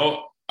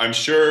 I'm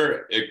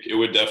sure it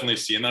would definitely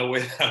seem that way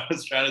that I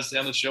was trying to say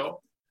on the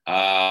show.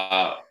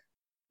 Uh,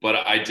 but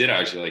I did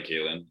actually like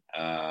Caitlin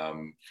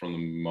from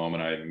the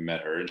moment I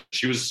met her.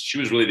 She was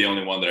really the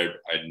only one that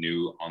I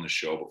knew on the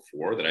show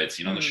before that I had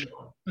seen on the Mm-hmm.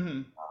 show.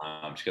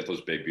 Mm-hmm. She's got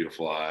those big,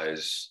 beautiful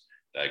eyes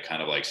that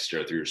kind of like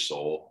stare through your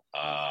soul.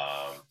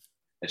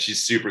 And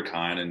she's super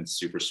kind and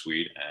super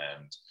sweet.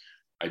 And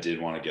I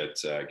did want to get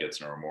to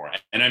know her more.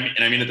 And I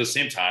mean, at the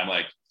same time,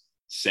 like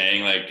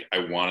saying like I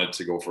wanted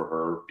to go for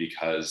her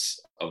because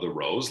of the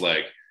rose,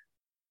 like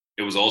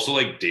it was also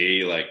like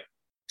day like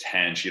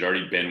 10. She'd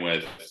already been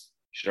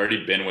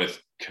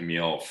with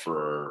Camille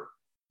for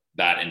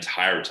that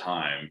entire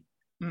time.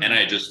 And Mm-hmm.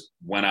 I just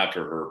went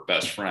after her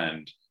best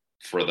friend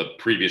for the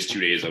previous 2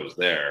 days I was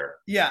there.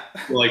 Yeah.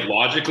 Like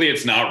logically,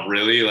 it's not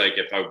really like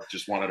if I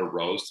just wanted a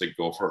rose to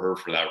go for her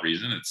for that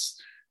reason, it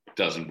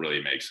doesn't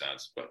really make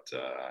sense. But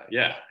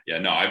yeah,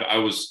 no, I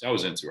was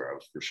into her. I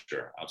was for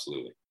sure,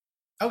 absolutely.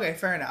 Okay,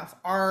 fair enough.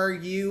 Are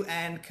you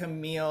and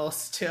Camille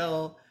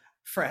still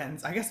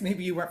friends? I guess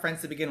maybe you weren't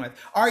friends to begin with.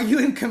 Are you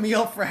and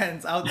Camille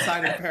friends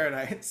outside of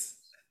Paradise?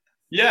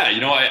 Yeah,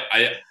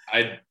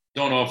 I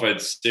don't know if I'd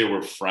say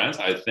we're friends.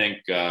 I think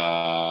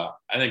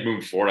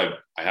moving forward,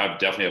 I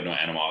definitely have no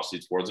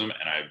animosity towards him,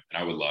 and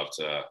I would love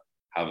to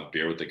have a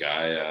beer with the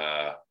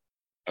guy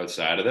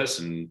outside of this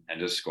and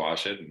just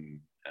squash it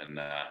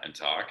and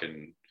talk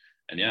and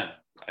yeah,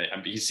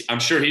 I'm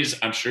sure he's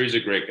a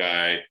great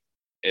guy.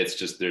 It's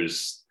just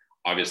there's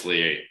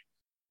obviously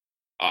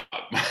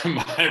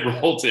my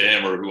role to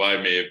him or who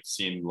I may have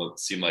seemed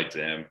like to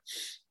him.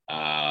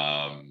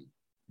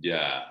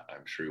 Yeah,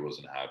 I'm sure he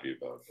wasn't happy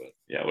about, but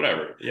yeah,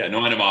 whatever. Yeah,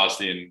 no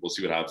animosity, and we'll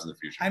see what happens in the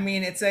future. I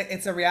mean, it's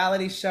a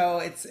reality show.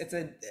 It's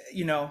a,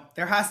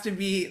 there has to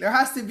be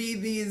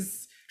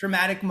these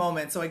dramatic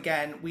moments. So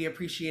again, we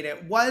appreciate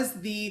it.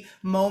 Was the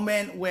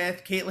moment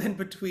with Caitlyn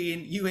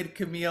between you and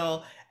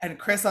Camille and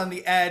Chris on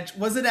the edge,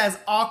 was it as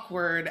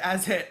awkward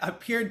as it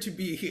appeared to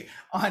be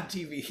on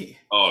TV?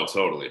 Oh,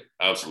 totally,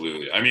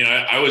 absolutely. I mean,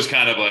 I was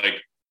kind of like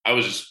I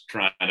was just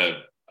trying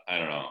to I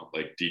don't know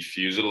like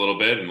defuse it a little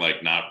bit and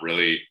like not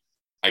really.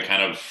 I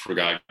kind of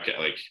forgot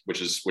like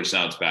which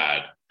sounds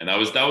bad, and that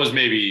was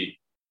maybe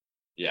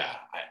yeah.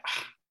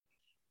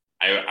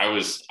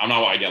 I'm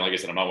not again like I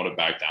said I'm not want to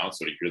back down.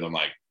 So to hear them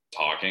like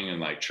talking and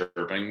like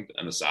chirping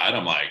on the side,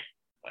 I'm like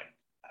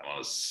I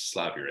want to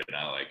slap you right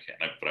now, like.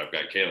 But I've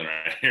got Caitlyn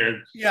right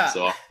here, Yeah.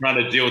 so I'm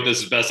trying to deal with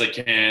this as best I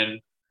can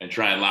and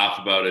try and laugh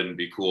about it and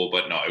be cool.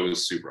 But no, it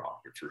was super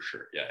awkward for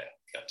sure. Yeah,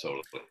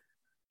 totally.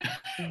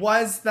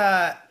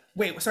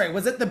 Wait, sorry,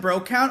 was it the bro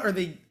count or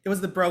it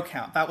was the bro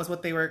count? That was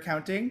what they were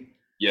counting?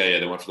 Yeah,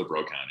 they went for the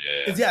bro count.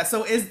 Yeah.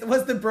 So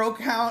was the bro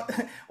count,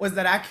 was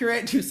that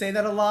accurate? Do you say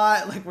that a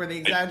lot? Like, were they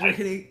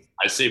exaggerating?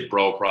 I say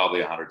bro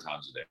probably 100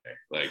 times a day.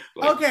 Like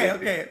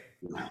okay.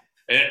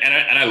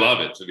 And I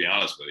love it, to be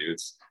honest with you.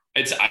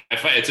 I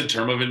find it's a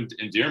term of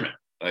endearment.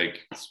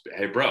 Like,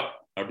 hey, bro,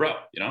 my bro.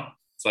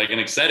 It's like an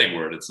exciting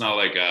word. It's not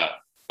like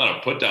not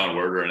a put down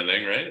word or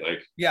anything, right?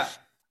 Like, yeah.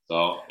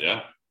 So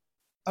yeah.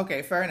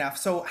 Okay, fair enough.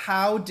 So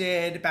how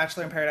did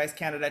Bachelor in Paradise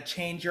Canada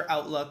change your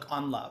outlook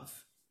on love?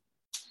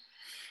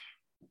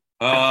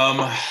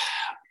 I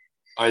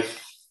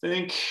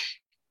think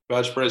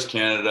Bachelor in Paradise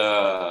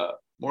Canada,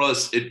 more or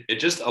less, it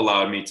just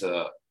allowed me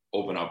to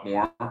open up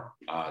more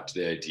to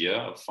the idea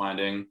of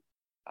finding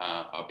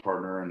a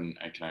partner and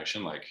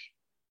connection. Like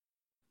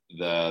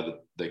the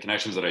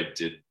connections that I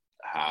did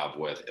have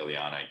with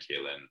Ileana and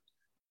Caitlyn,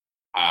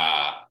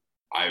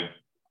 I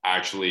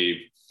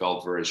actually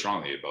felt very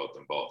strongly about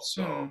them both.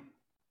 So,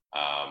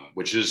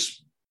 which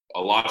is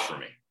a lot for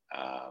me.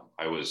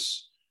 I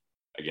was,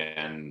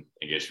 again,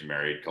 engaged to be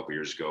married a couple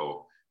years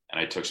ago, and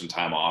I took some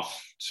time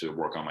off to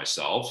work on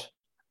myself.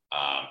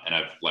 And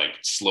I've like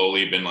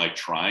slowly been like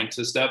trying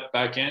to step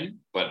back in,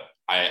 but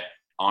I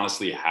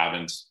honestly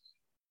haven't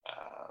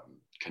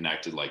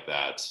connected like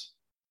that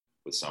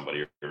with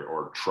somebody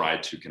or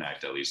tried to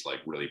connect, at least like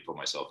really put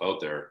myself out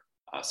there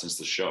since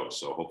the show.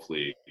 So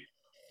hopefully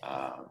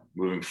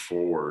moving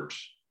forward,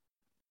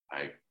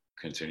 I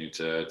continue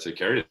to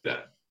carry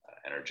that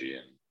energy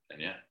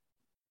and yeah.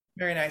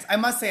 Very nice. I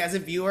must say, as a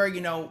viewer,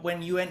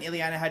 when you and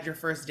Ileana had your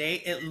first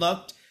date, it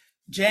looked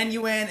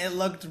genuine, it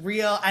looked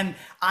real, and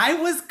I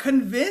was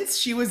convinced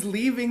she was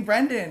leaving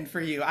Brendan for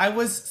you. I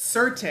was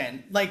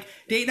certain. Like,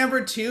 date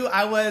number 2,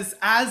 I was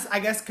as, I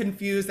guess,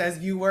 confused as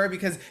you were,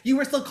 because you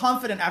were still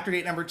confident after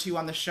date number 2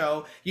 on the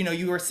show.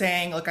 You were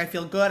saying, look, I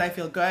feel good.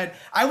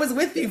 I was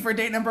with you for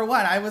date number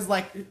 1. I was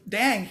like,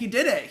 dang, he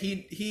did it.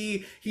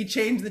 He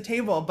changed the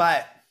table,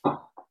 but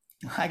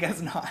I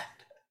guess not.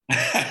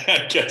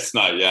 I guess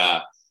not.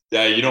 Yeah.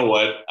 You know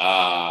what?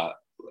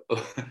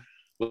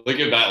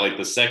 Looking back, like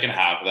the second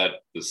half of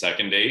the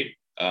second date,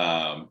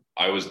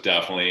 I was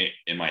definitely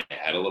in my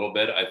head a little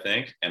bit, I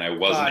think, and I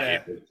wasn't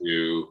able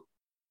to.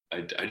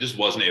 I just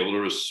wasn't able to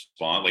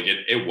respond. Like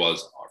it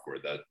was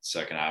awkward that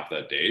second half of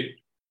that date,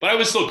 but I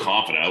was still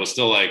confident. I was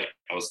still like,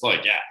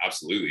 yeah,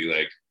 absolutely,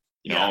 like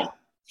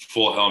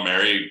full Hail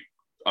Mary,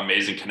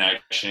 amazing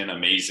connection,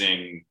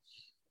 amazing.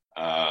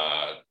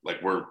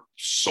 Like we're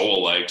so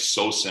alike,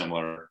 so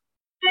similar,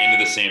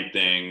 into the same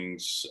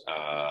things.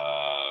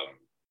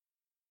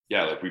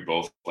 Yeah, like we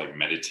both like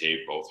meditate,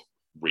 both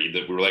read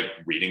that. We were like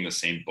reading the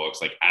same books,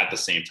 like at the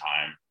same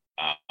time,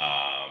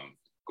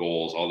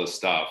 goals, all this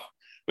stuff.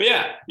 But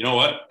yeah, you know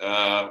what?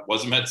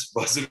 Wasn't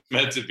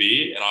meant to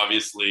be. And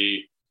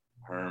obviously,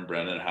 her and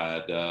Brendan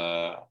had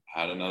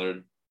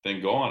another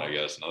thing going. I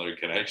guess another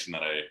connection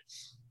that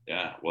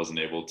I wasn't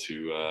able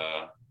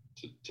to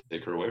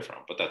take her away from.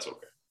 But that's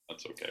okay.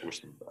 That's okay. I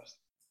wish them the best.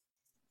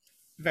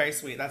 Very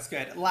sweet. That's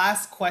good.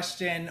 Last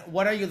question.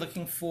 What are you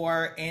looking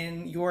for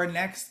in your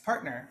next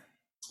partner?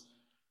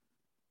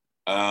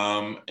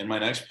 In my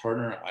next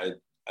partner,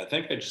 I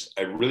think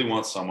I really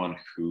want someone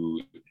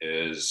who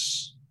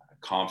is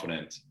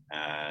confident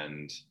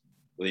and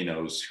really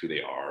knows who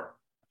they are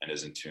and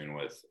is in tune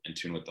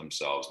with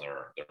themselves and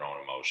their own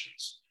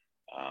emotions.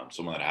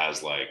 Someone that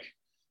has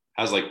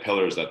like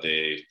pillars that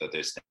they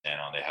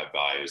stand on. They have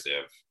values. They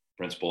have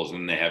principles,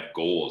 and they have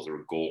goals.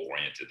 They're goal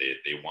oriented.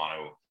 They want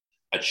to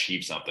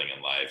achieve something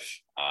in life,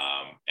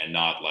 and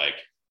not like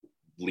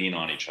lean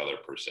on each other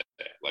per se.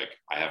 Like,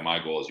 I have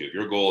my goals, you have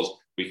your goals.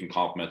 We can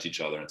complement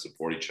each other and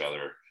support each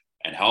other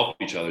and help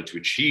each other to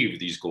achieve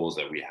these goals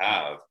that we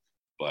have.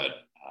 But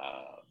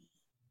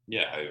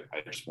I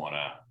just want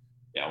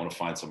to, I want to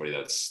find somebody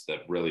that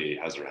really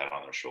has their head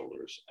on their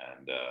shoulders,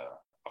 and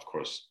of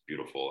course,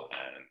 beautiful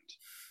and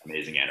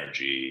amazing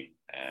energy,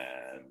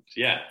 and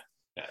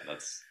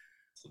that's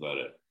about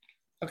it.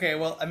 Okay,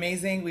 well,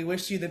 amazing. We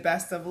wish you the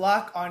best of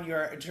luck on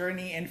your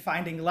journey in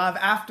finding love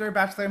after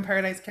Bachelor in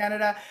Paradise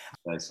Canada.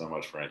 Thanks so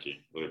much,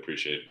 Frankie. Really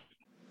appreciate it.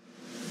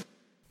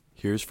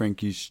 Here's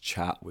Frankie's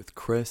chat with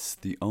Chris,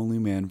 the only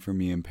man for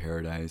me in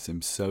Paradise.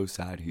 I'm so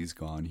sad he's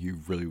gone. He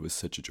really was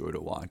such a joy to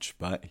watch.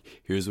 But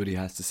here's what he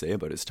has to say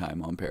about his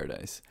time on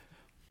Paradise.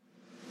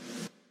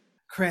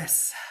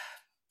 Chris,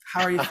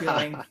 how are you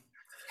feeling?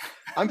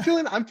 I'm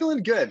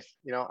feeling good.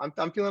 You know,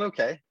 I'm feeling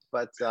okay,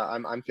 but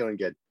I'm feeling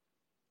good.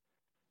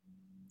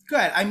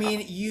 Good. I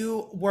mean,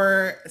 you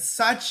were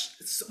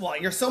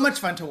you're so much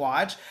fun to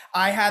watch.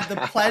 I had the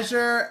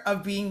pleasure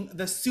of being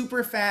the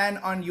super fan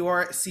on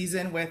your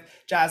season with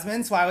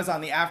Jasmine. So I was on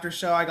the after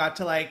show. I got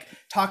to like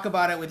talk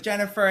about it with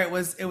Jennifer. It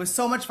was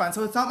so much fun.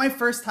 So it's not my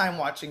first time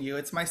watching you.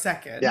 It's my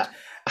second. Yeah.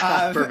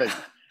 Perfect.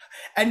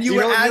 And you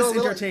were as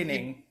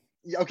entertaining.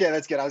 Okay,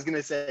 that's good. I was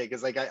gonna say,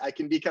 because like I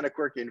can be kind of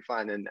quirky and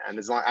fun, and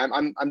as long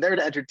I'm there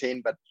to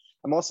entertain, but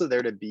I'm also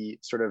there to be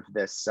sort of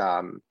this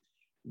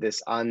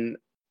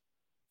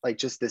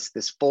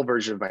full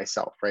version of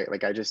myself, right?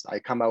 Like I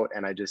come out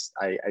and I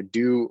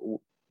do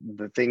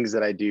the things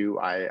that I do.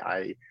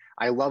 I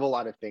love a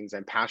lot of things.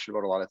 I'm passionate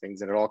about a lot of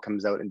things, and it all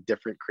comes out in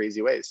different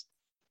crazy ways.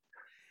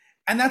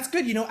 And that's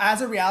good. You know,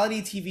 as a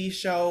reality TV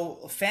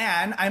show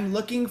fan, I'm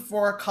looking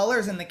for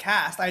colors in the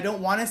cast. I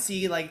don't want to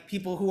see like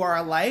people who are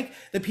alike.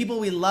 The people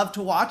we love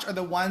to watch are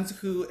the ones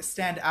who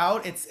stand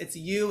out. It's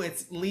you,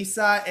 it's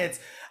Lisa, it's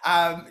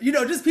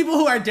just people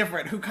who are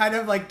different, who kind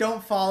of like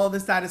don't follow the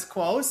status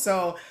quo.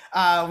 So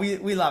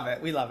we love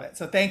it. We love it.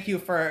 So thank you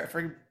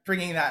for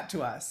bringing that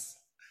to us.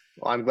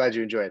 Well, I'm glad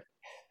you enjoyed.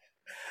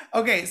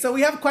 Okay, so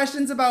we have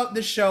questions about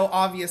the show,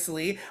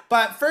 obviously,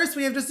 but first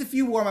we have just a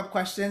few warm-up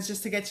questions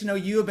just to get to know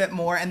you a bit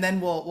more, and then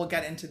we'll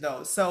get into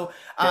those. So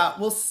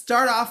We'll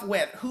start off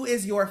with, who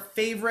is your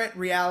favorite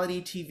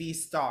reality TV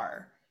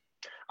star?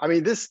 I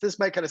mean, this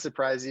might kind of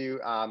surprise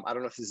you. I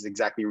don't know if this is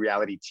exactly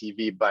reality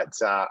TV, but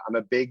I'm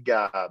a big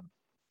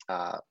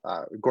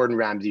Gordon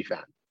Ramsay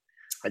fan.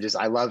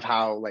 I love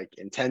how like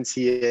intense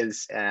he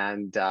is,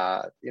 and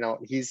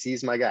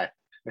he's my guy.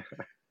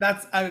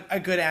 That's a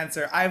good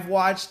answer. I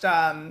watched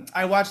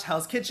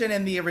Hell's Kitchen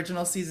in the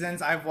original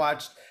seasons. I've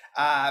watched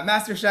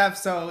MasterChef.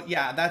 So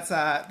yeah,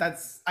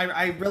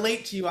 I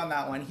relate to you on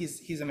that one.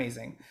 He's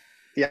amazing.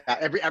 Yeah.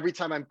 Every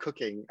time I'm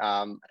cooking,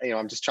 I'm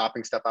just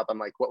chopping stuff up. I'm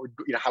like,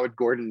 how would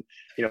Gordon,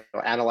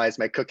 analyze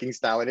my cooking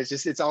style? And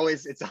it's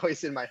always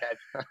in my head.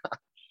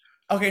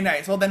 Okay,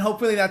 nice. Well, then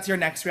hopefully that's your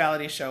next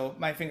reality show.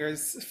 My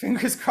fingers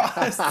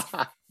crossed.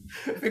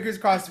 Fingers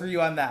crossed for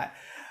you on that.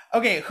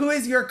 Okay, who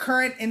is your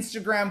current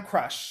Instagram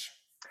crush?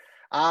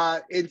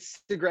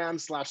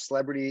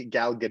 Instagram/celebrity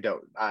Gal Gadot.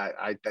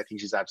 I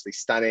think she's absolutely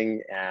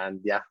stunning,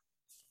 and yeah.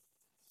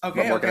 Okay.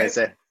 What more can I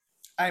say?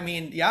 I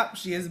mean, yeah,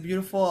 she is a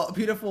beautiful,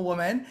 beautiful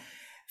woman.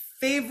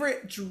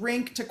 Favorite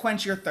drink to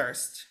quench your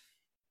thirst?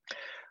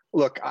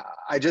 Look,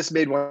 I just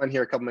made one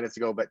here a couple minutes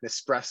ago, but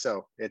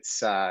Nespresso.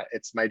 It's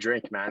my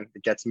drink, man.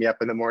 It gets me up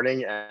in the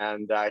morning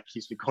and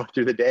keeps me going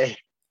through the day.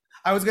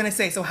 I was gonna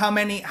say, so how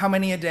many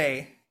a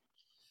day?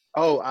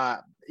 Oh,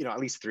 at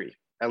least three.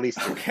 At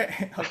least three.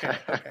 Okay.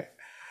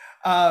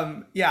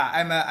 Yeah,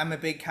 I'm a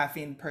big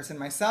caffeine person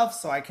myself,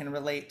 so I can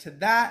relate to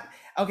that.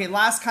 Okay,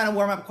 last kind of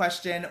warm-up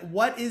question.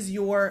 What is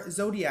your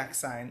zodiac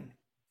sign?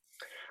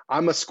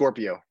 I'm a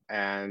Scorpio,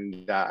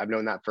 and I've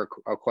known that for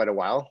quite a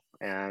while.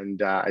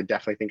 And I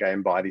definitely think I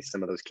embody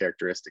some of those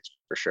characteristics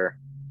for sure.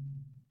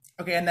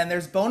 Okay, and then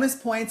there's bonus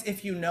points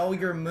if you know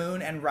your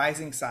moon and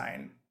rising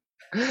sign.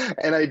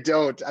 And I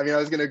don't. I mean, I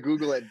was going to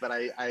Google it, but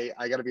I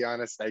got to be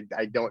honest,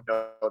 I don't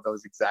know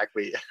those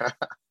exactly.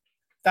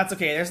 That's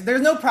okay.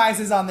 There's no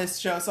prizes on this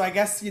show, so I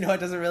guess, it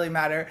doesn't really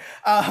matter.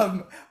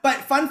 But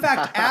fun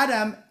fact,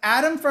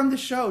 Adam from the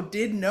show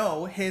did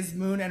know his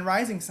moon and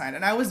rising sign,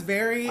 and I was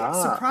very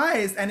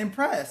surprised and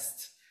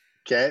impressed.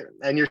 Okay,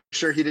 and you're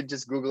sure he didn't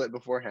just Google it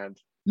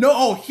beforehand?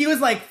 No, he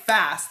was like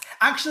fast.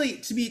 Actually,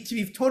 to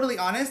be totally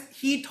honest,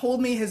 he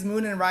told me his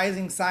moon and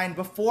rising sign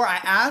before I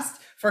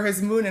asked for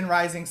his moon and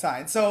rising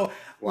sign. So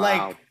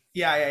wow.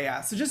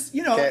 Yeah. So just,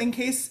 okay. in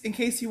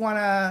case you want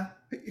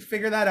to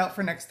figure that out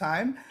for next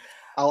time.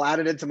 I'll add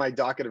it into my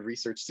docket of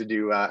research to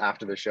do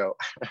after the show.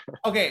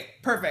 Okay,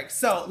 perfect.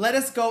 So let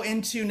us go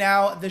into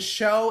now the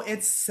show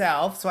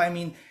itself. So, I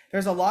mean,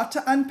 there's a lot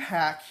to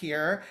unpack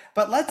here,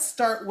 but let's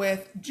start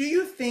with, do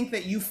you think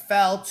that you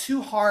fell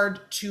too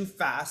hard, too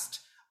fast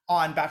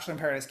on Bachelor in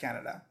Paradise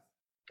Canada?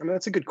 I mean,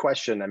 that's a good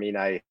question. I mean,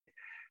 I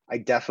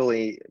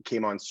definitely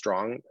came on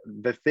strong.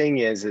 The thing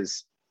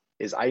is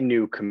is I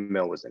knew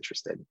Camille was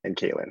interested in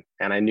Caitlin,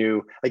 and I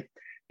knew, like,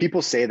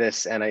 people say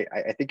this, and I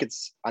think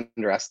it's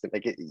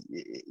underestimated. Like,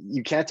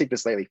 you can't take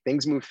this lightly.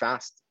 Things move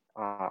fast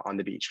on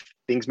the beach.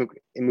 Things move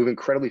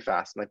incredibly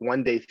fast. Like,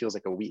 one day feels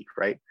like a week,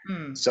 right?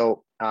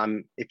 So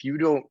if you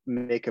don't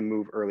make a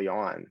move early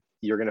on,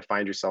 you're going to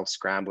find yourself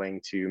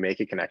scrambling to make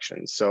a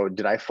connection. So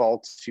did I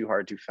fall too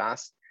hard too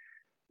fast?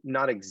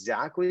 Not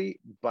exactly,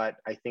 but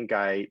I think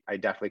I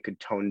definitely could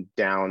tone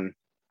down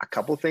a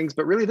couple of things.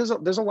 But really, there's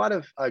a lot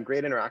of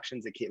great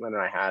interactions that Caitlin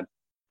and I had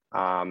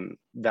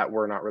that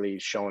were not really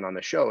shown on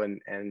the show, and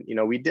you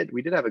know, we did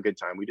have a good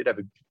time. We did have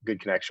a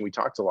good connection. We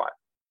talked a lot.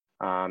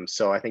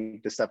 So I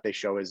think the stuff they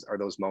show are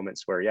those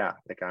moments where, yeah,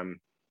 like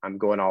I'm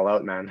going all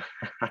out, man.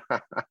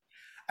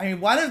 I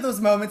mean, one of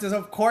those moments is,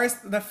 of course,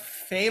 the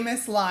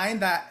famous line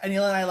that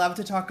Anil and I love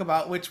to talk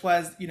about, which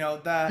was, you know,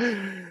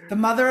 the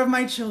mother of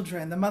my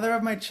children, the mother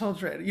of my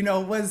children, you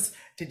know,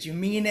 did you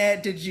mean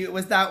it?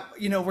 Was that,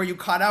 you know, were you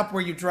caught up?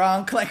 Were you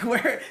drunk? Like,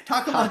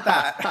 talk about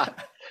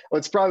that. Well,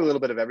 it's probably a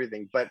little bit of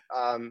everything, but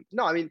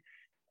no, I mean,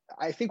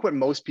 I think what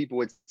most people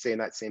would say in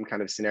that same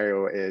kind of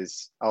scenario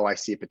is, oh, I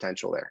see a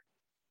potential there.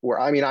 Where,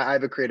 I mean, I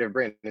have a creative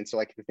brain. And so,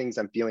 like, the things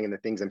I'm feeling and the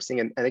things I'm seeing,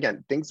 and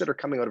again, things that are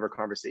coming out of our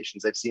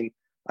conversations,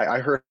 I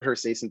heard her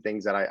say some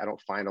things that I don't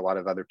find a lot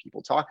of other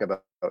people talk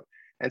about.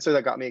 And so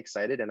that got me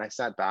excited, and I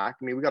sat back.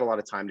 I mean, we got a lot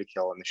of time to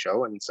kill on the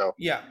show. And so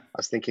yeah, I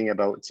was thinking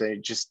about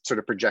just sort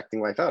of projecting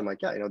life out. I'm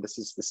like, yeah, you know, this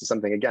is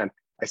something, again,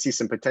 I see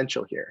some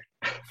potential here.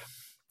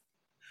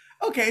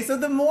 Okay, so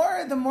the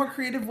more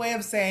creative way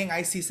of saying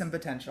I see some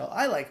potential.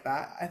 I like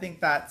that. I think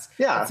that's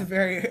a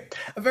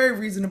very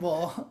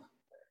reasonable.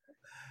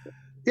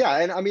 Yeah,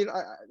 and I mean,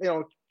 you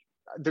know,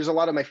 there's a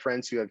lot of my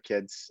friends who have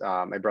kids.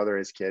 My brother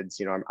has kids.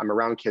 You know, I'm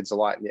around kids a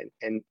lot,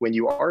 and when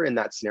you are in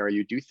that scenario,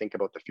 you do think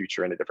about the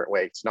future in a different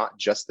way. It's not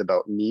just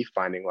about me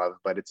finding love,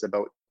 but it's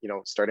about, you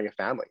know, starting a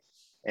family,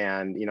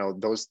 and you know,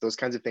 those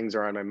kinds of things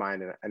are on my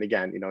mind. And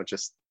again, you know,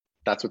 just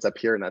that's what's up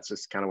here, and that's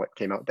just kind of what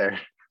came out there.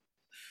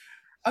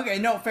 Okay,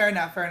 no, fair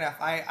enough.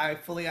 I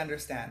fully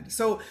understand.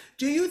 So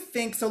do you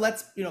think, so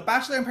let's, you know,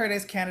 Bachelor in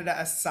Paradise Canada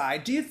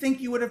aside, do you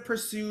think you would have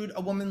pursued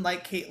a woman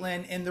like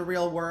Caitlin in the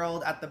real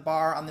world, at the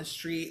bar, on the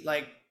street?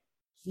 Like,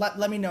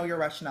 let me know your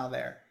rationale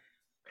there.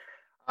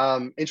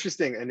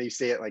 Interesting. And you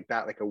say it like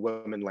that, like a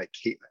woman like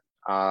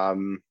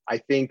Caitlin. I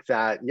think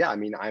that, yeah, I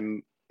mean,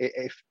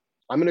 if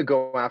I'm going to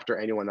go after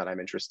anyone that I'm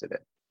interested in,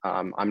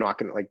 I'm not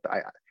going to, like,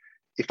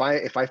 if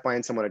I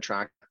find someone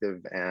attractive,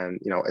 and,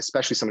 you know,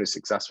 especially someone who's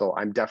successful,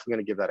 I'm definitely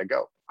going to give that a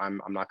go. I'm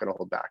not going to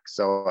hold back.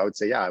 So I would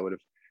say, yeah, I would have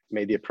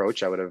made the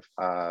approach. I would have,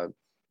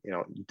 you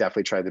know,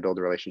 definitely tried to build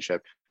a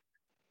relationship,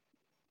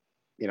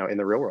 you know, in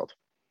the real world.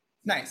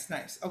 Nice.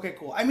 Okay,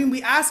 cool. I mean,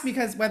 we ask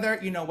because whether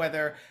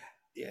you're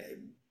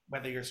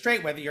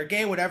straight, whether you're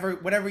gay,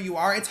 whatever you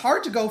are, it's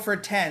hard to go for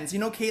tens. You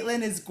know,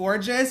 Caitlin is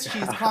gorgeous.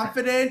 She's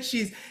confident.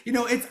 She's, you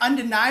know, it's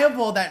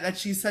undeniable that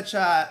she's such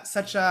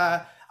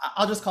a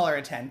I'll just call her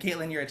a 10.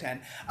 Caitlin, you're a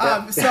 10.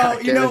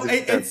 So, you know,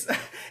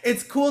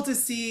 it's cool to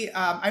see.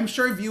 I'm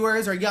sure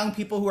viewers or young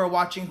people who are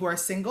watching who are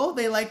single,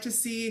 they like to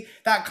see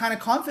that kind of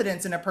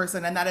confidence in a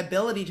person and that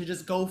ability to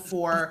just go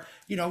for,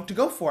 you know, to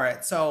go for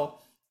it. So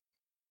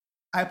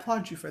I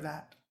applaud you for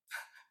that.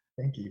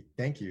 Thank you.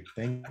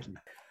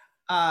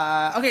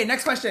 Okay,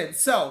 next question.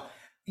 So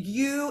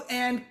you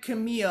and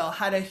Camille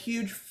had a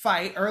huge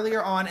fight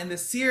earlier on in the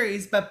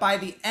series, but by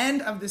the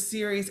end of the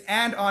series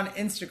and on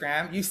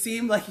Instagram, you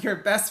seem like you're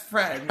best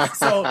friends.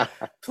 So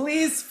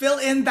please fill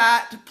in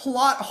that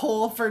plot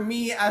hole for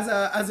me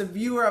as a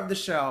viewer of the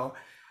show.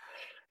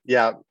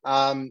 Yeah.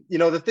 You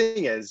know, the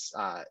thing is,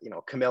 you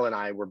know, Camille and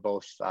I were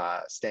both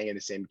staying in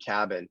the same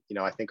cabin. You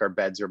know, I think our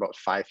beds are about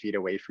 5 feet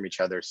away from each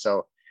other.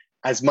 So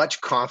as much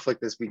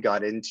conflict as we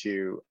got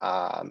into,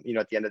 you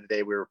know, at the end of the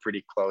day, we were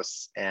pretty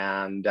close.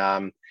 And,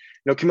 you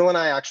know, Camille and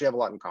I actually have a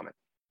lot in common.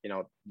 You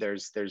know,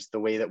 there's the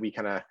way that we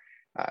kind of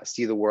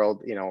see the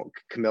world. You know,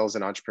 Camille's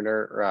an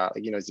entrepreneur,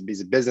 you know,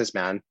 he's a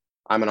businessman.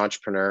 I'm an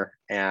entrepreneur.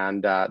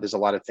 And there's a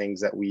lot of things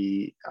that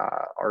we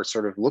are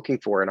sort of looking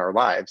for in our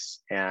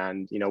lives.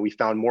 And, you know, we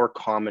found more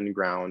common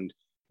ground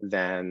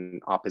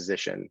than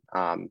opposition.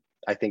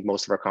 I think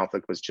most of our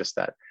conflict was just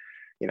that,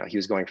 you know, he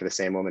was going for the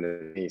same woman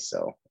as me. So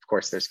of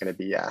course there's going to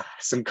be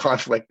some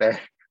conflict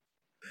there.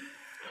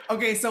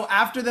 Okay. So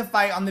after the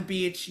fight on the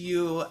beach,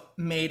 you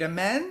made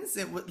amends.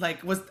 It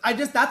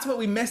that's what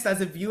we missed as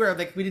a viewer.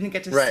 Like, we didn't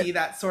get to see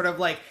that sort of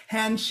like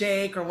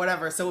handshake or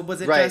whatever. So was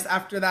it just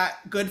after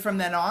that good from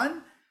then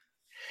on?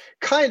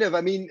 Kind of.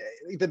 I mean,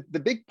 the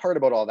big part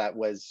about all that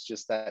was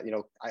just that, you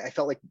know, I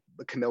felt like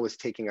Camille was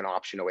taking an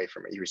option away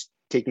from me. He was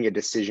taking a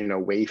decision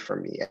away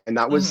from me, and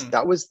that was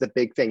the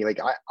big thing. Like,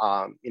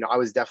 you know, I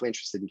was definitely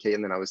interested in Kate,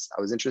 and then I was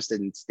interested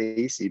in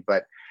Stacy.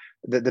 But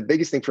the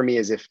biggest thing for me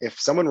is if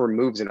someone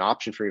removes an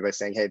option for me by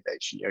saying, hey,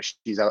 you know,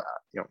 she's out,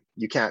 you know,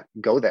 you can't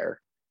go there.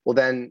 Well,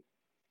 then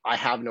I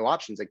have no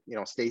options. Like, you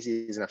know,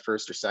 Stacy isn't a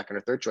first or second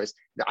or third choice.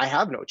 I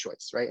have no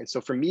choice, right? And so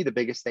for me, the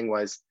biggest thing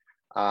was,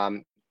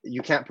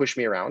 you can't push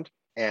me around,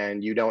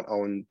 and you don't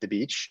own the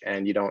beach,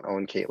 and you don't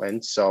own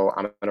Caitlin. So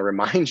I'm going to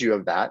remind you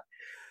of that.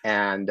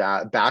 and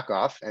back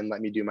off and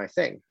let me do my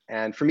thing.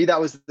 And for me, that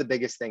was the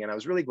biggest thing. And I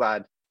was really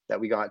glad that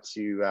we got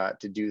to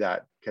do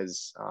that,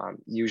 because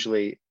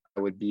usually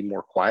I would be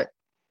more quiet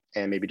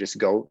and maybe just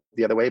go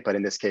the other way. But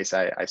in this case,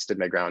 I stood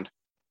my ground.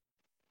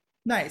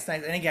 Nice.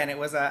 And again, it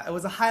was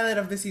a highlight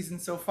of the season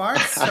so far.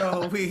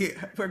 So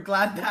we're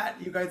glad that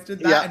you guys did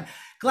that, Yeah. and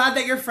glad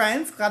that you're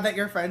friends. Glad that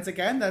you're friends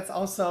again. That's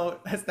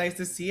nice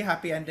to see.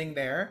 Happy ending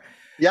there.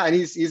 Yeah, and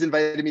he's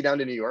invited me down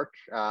to New York,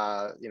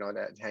 to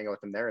hang out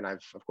with him there, and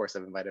I've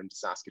invited him to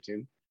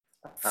Saskatoon.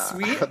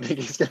 Sweet. I don't think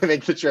he's gonna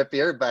make the trip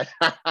here, but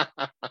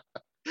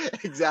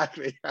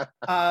exactly.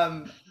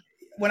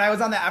 When I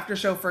was on the after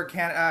show for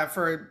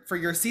for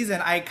your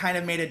season, I kind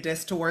of made a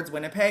diss towards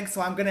Winnipeg,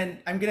 so I'm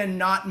gonna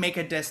not make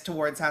a diss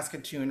towards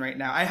Saskatoon right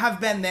now. I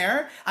have been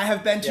there. I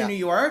have been to New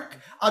York.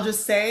 I'll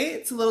just say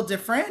it's a little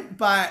different,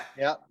 but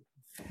yeah,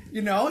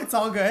 it's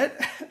all good.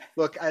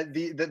 Look,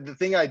 the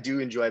thing I do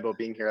enjoy about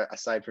being here,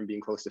 aside from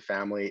being close to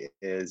family,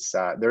 is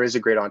there is a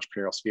great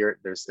entrepreneurial spirit.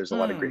 There's a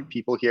lot of great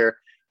people here.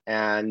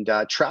 And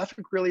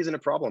traffic really isn't a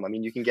problem. I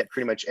mean, you can get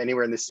pretty much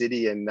anywhere in the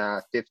city in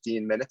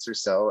 15 minutes or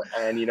so.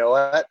 And you know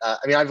what?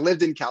 I've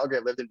lived in Calgary,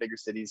 I've lived in bigger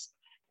cities,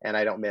 and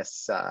I don't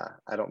miss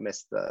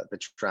the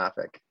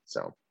traffic.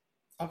 So.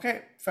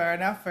 Okay, fair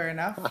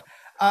enough.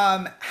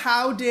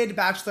 How did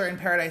Bachelor in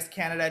Paradise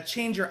Canada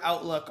change your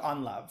outlook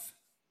on love?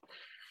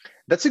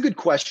 That's a good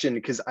question,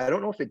 because I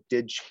don't know if it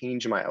did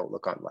change my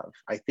outlook on love.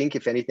 I think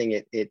if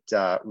anything, it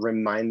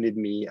reminded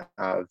me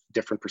of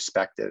different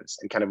perspectives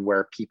and kind of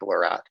where people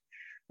are at.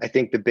 I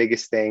think the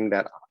biggest thing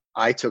that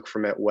I took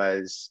from it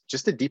was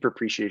just a deeper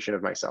appreciation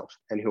of myself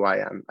and who I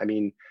am. I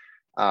mean,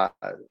 I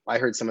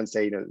heard someone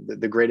say,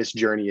 the greatest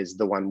journey is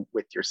the one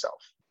with yourself.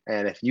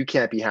 And if you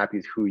can't be happy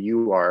with who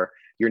you are,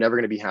 you're never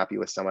going to be happy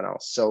with someone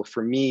else. So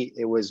for me,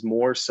 it was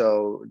more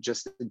so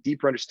just a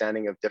deeper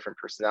understanding of different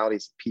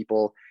personalities,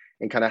 people,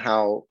 and kind of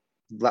how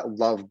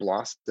love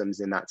blossoms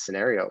in that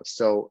scenario.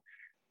 So,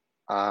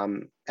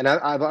 and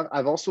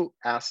I've also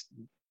asked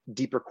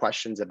deeper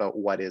questions about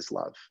what is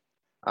love.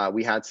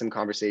 We had some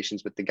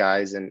conversations with the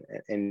guys and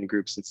in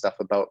groups and stuff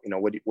about,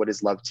 what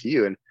is love to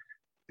you? And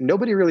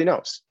nobody really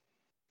knows.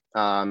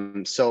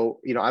 So,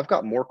 I've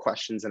got more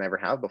questions than I ever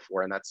have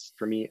before. And that's,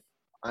 for me,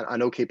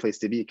 an okay place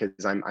to be,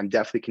 because I'm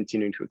definitely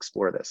continuing to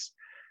explore this.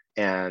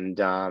 And,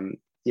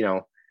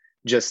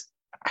 just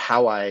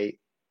how I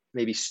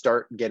maybe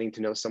start getting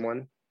to know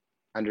someone,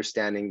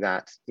 understanding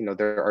that,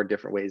 there are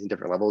different ways and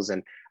different levels.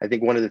 And I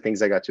think one of the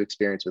things I got to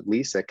experience with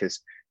Lisa, because,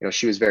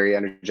 she was very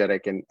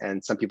energetic,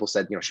 and some people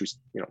said, she was,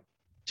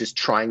 just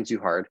trying too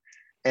hard.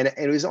 And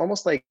it was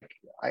almost like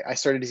I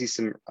started to see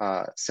some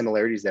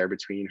similarities there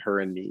between her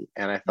and me.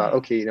 And I thought,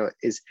 okay,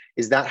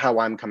 is that how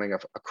I'm coming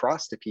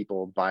across to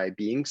people, by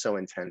being so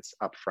intense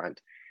up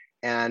front?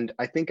 And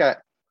I think I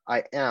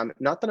am,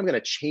 not that I'm going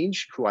to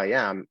change who I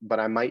am, but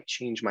I might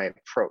change my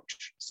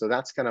approach. So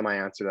that's kind of my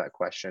answer to that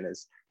question,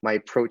 is my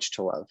approach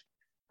to love,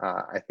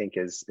 I think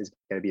is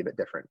going to be a bit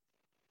different.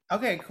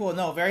 Okay, cool.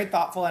 No, very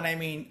thoughtful. And I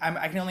mean,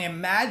 I can only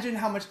imagine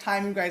how much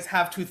time you guys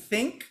have to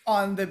think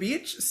on the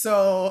beach.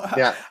 So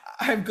yeah.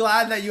 I'm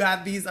glad that you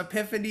have these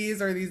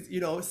epiphanies or these,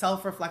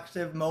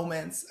 self-reflective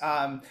moments.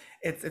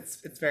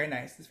 It's very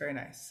nice. It's very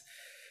nice.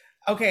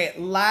 Okay,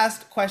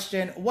 last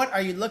question. What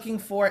are you looking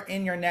for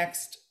in your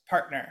next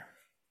partner?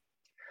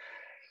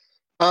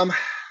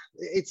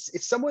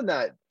 It's someone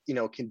that,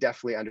 can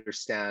definitely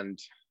understand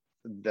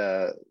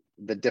the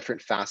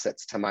different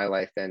facets to my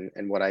life and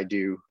what I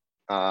do.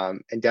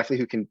 And definitely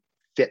who can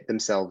fit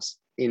themselves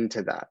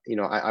into that.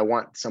 I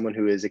want someone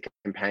who is a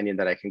companion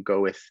that I can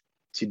go with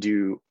to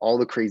do all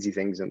the crazy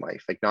things in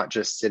life, like not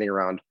just sitting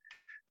around,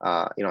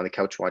 on the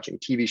couch watching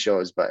TV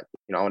shows, but,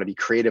 I want to be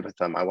creative with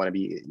them. I want to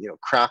be,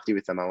 crafty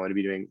with them. I want to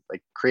be doing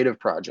like creative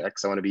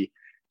projects. I want to be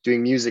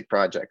doing music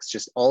projects,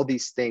 just all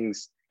these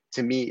things.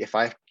 To me, if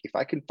I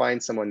can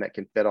find someone that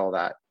can fit all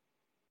that,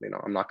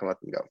 I'm not gonna let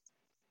them go.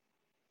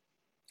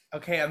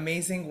 Okay,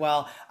 amazing.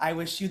 Well, I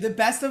wish you the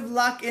best of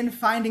luck in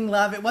finding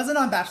love. It wasn't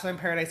on Bachelor in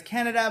Paradise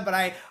Canada, but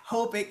I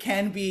hope it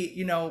can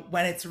be,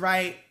 when it's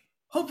right,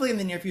 hopefully in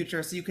the near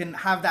future, so you can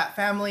have that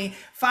family,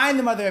 find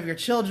the mother of your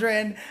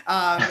children,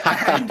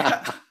 and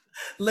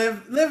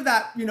live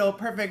that,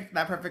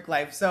 perfect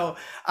life. So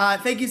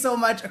thank you so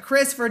much,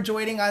 Chris, for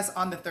joining us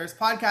on the Thirst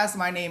Podcast.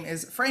 My name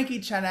is Frankie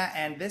Chenna,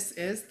 and this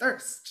is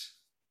Thirst.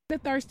 The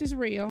thirst is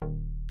real.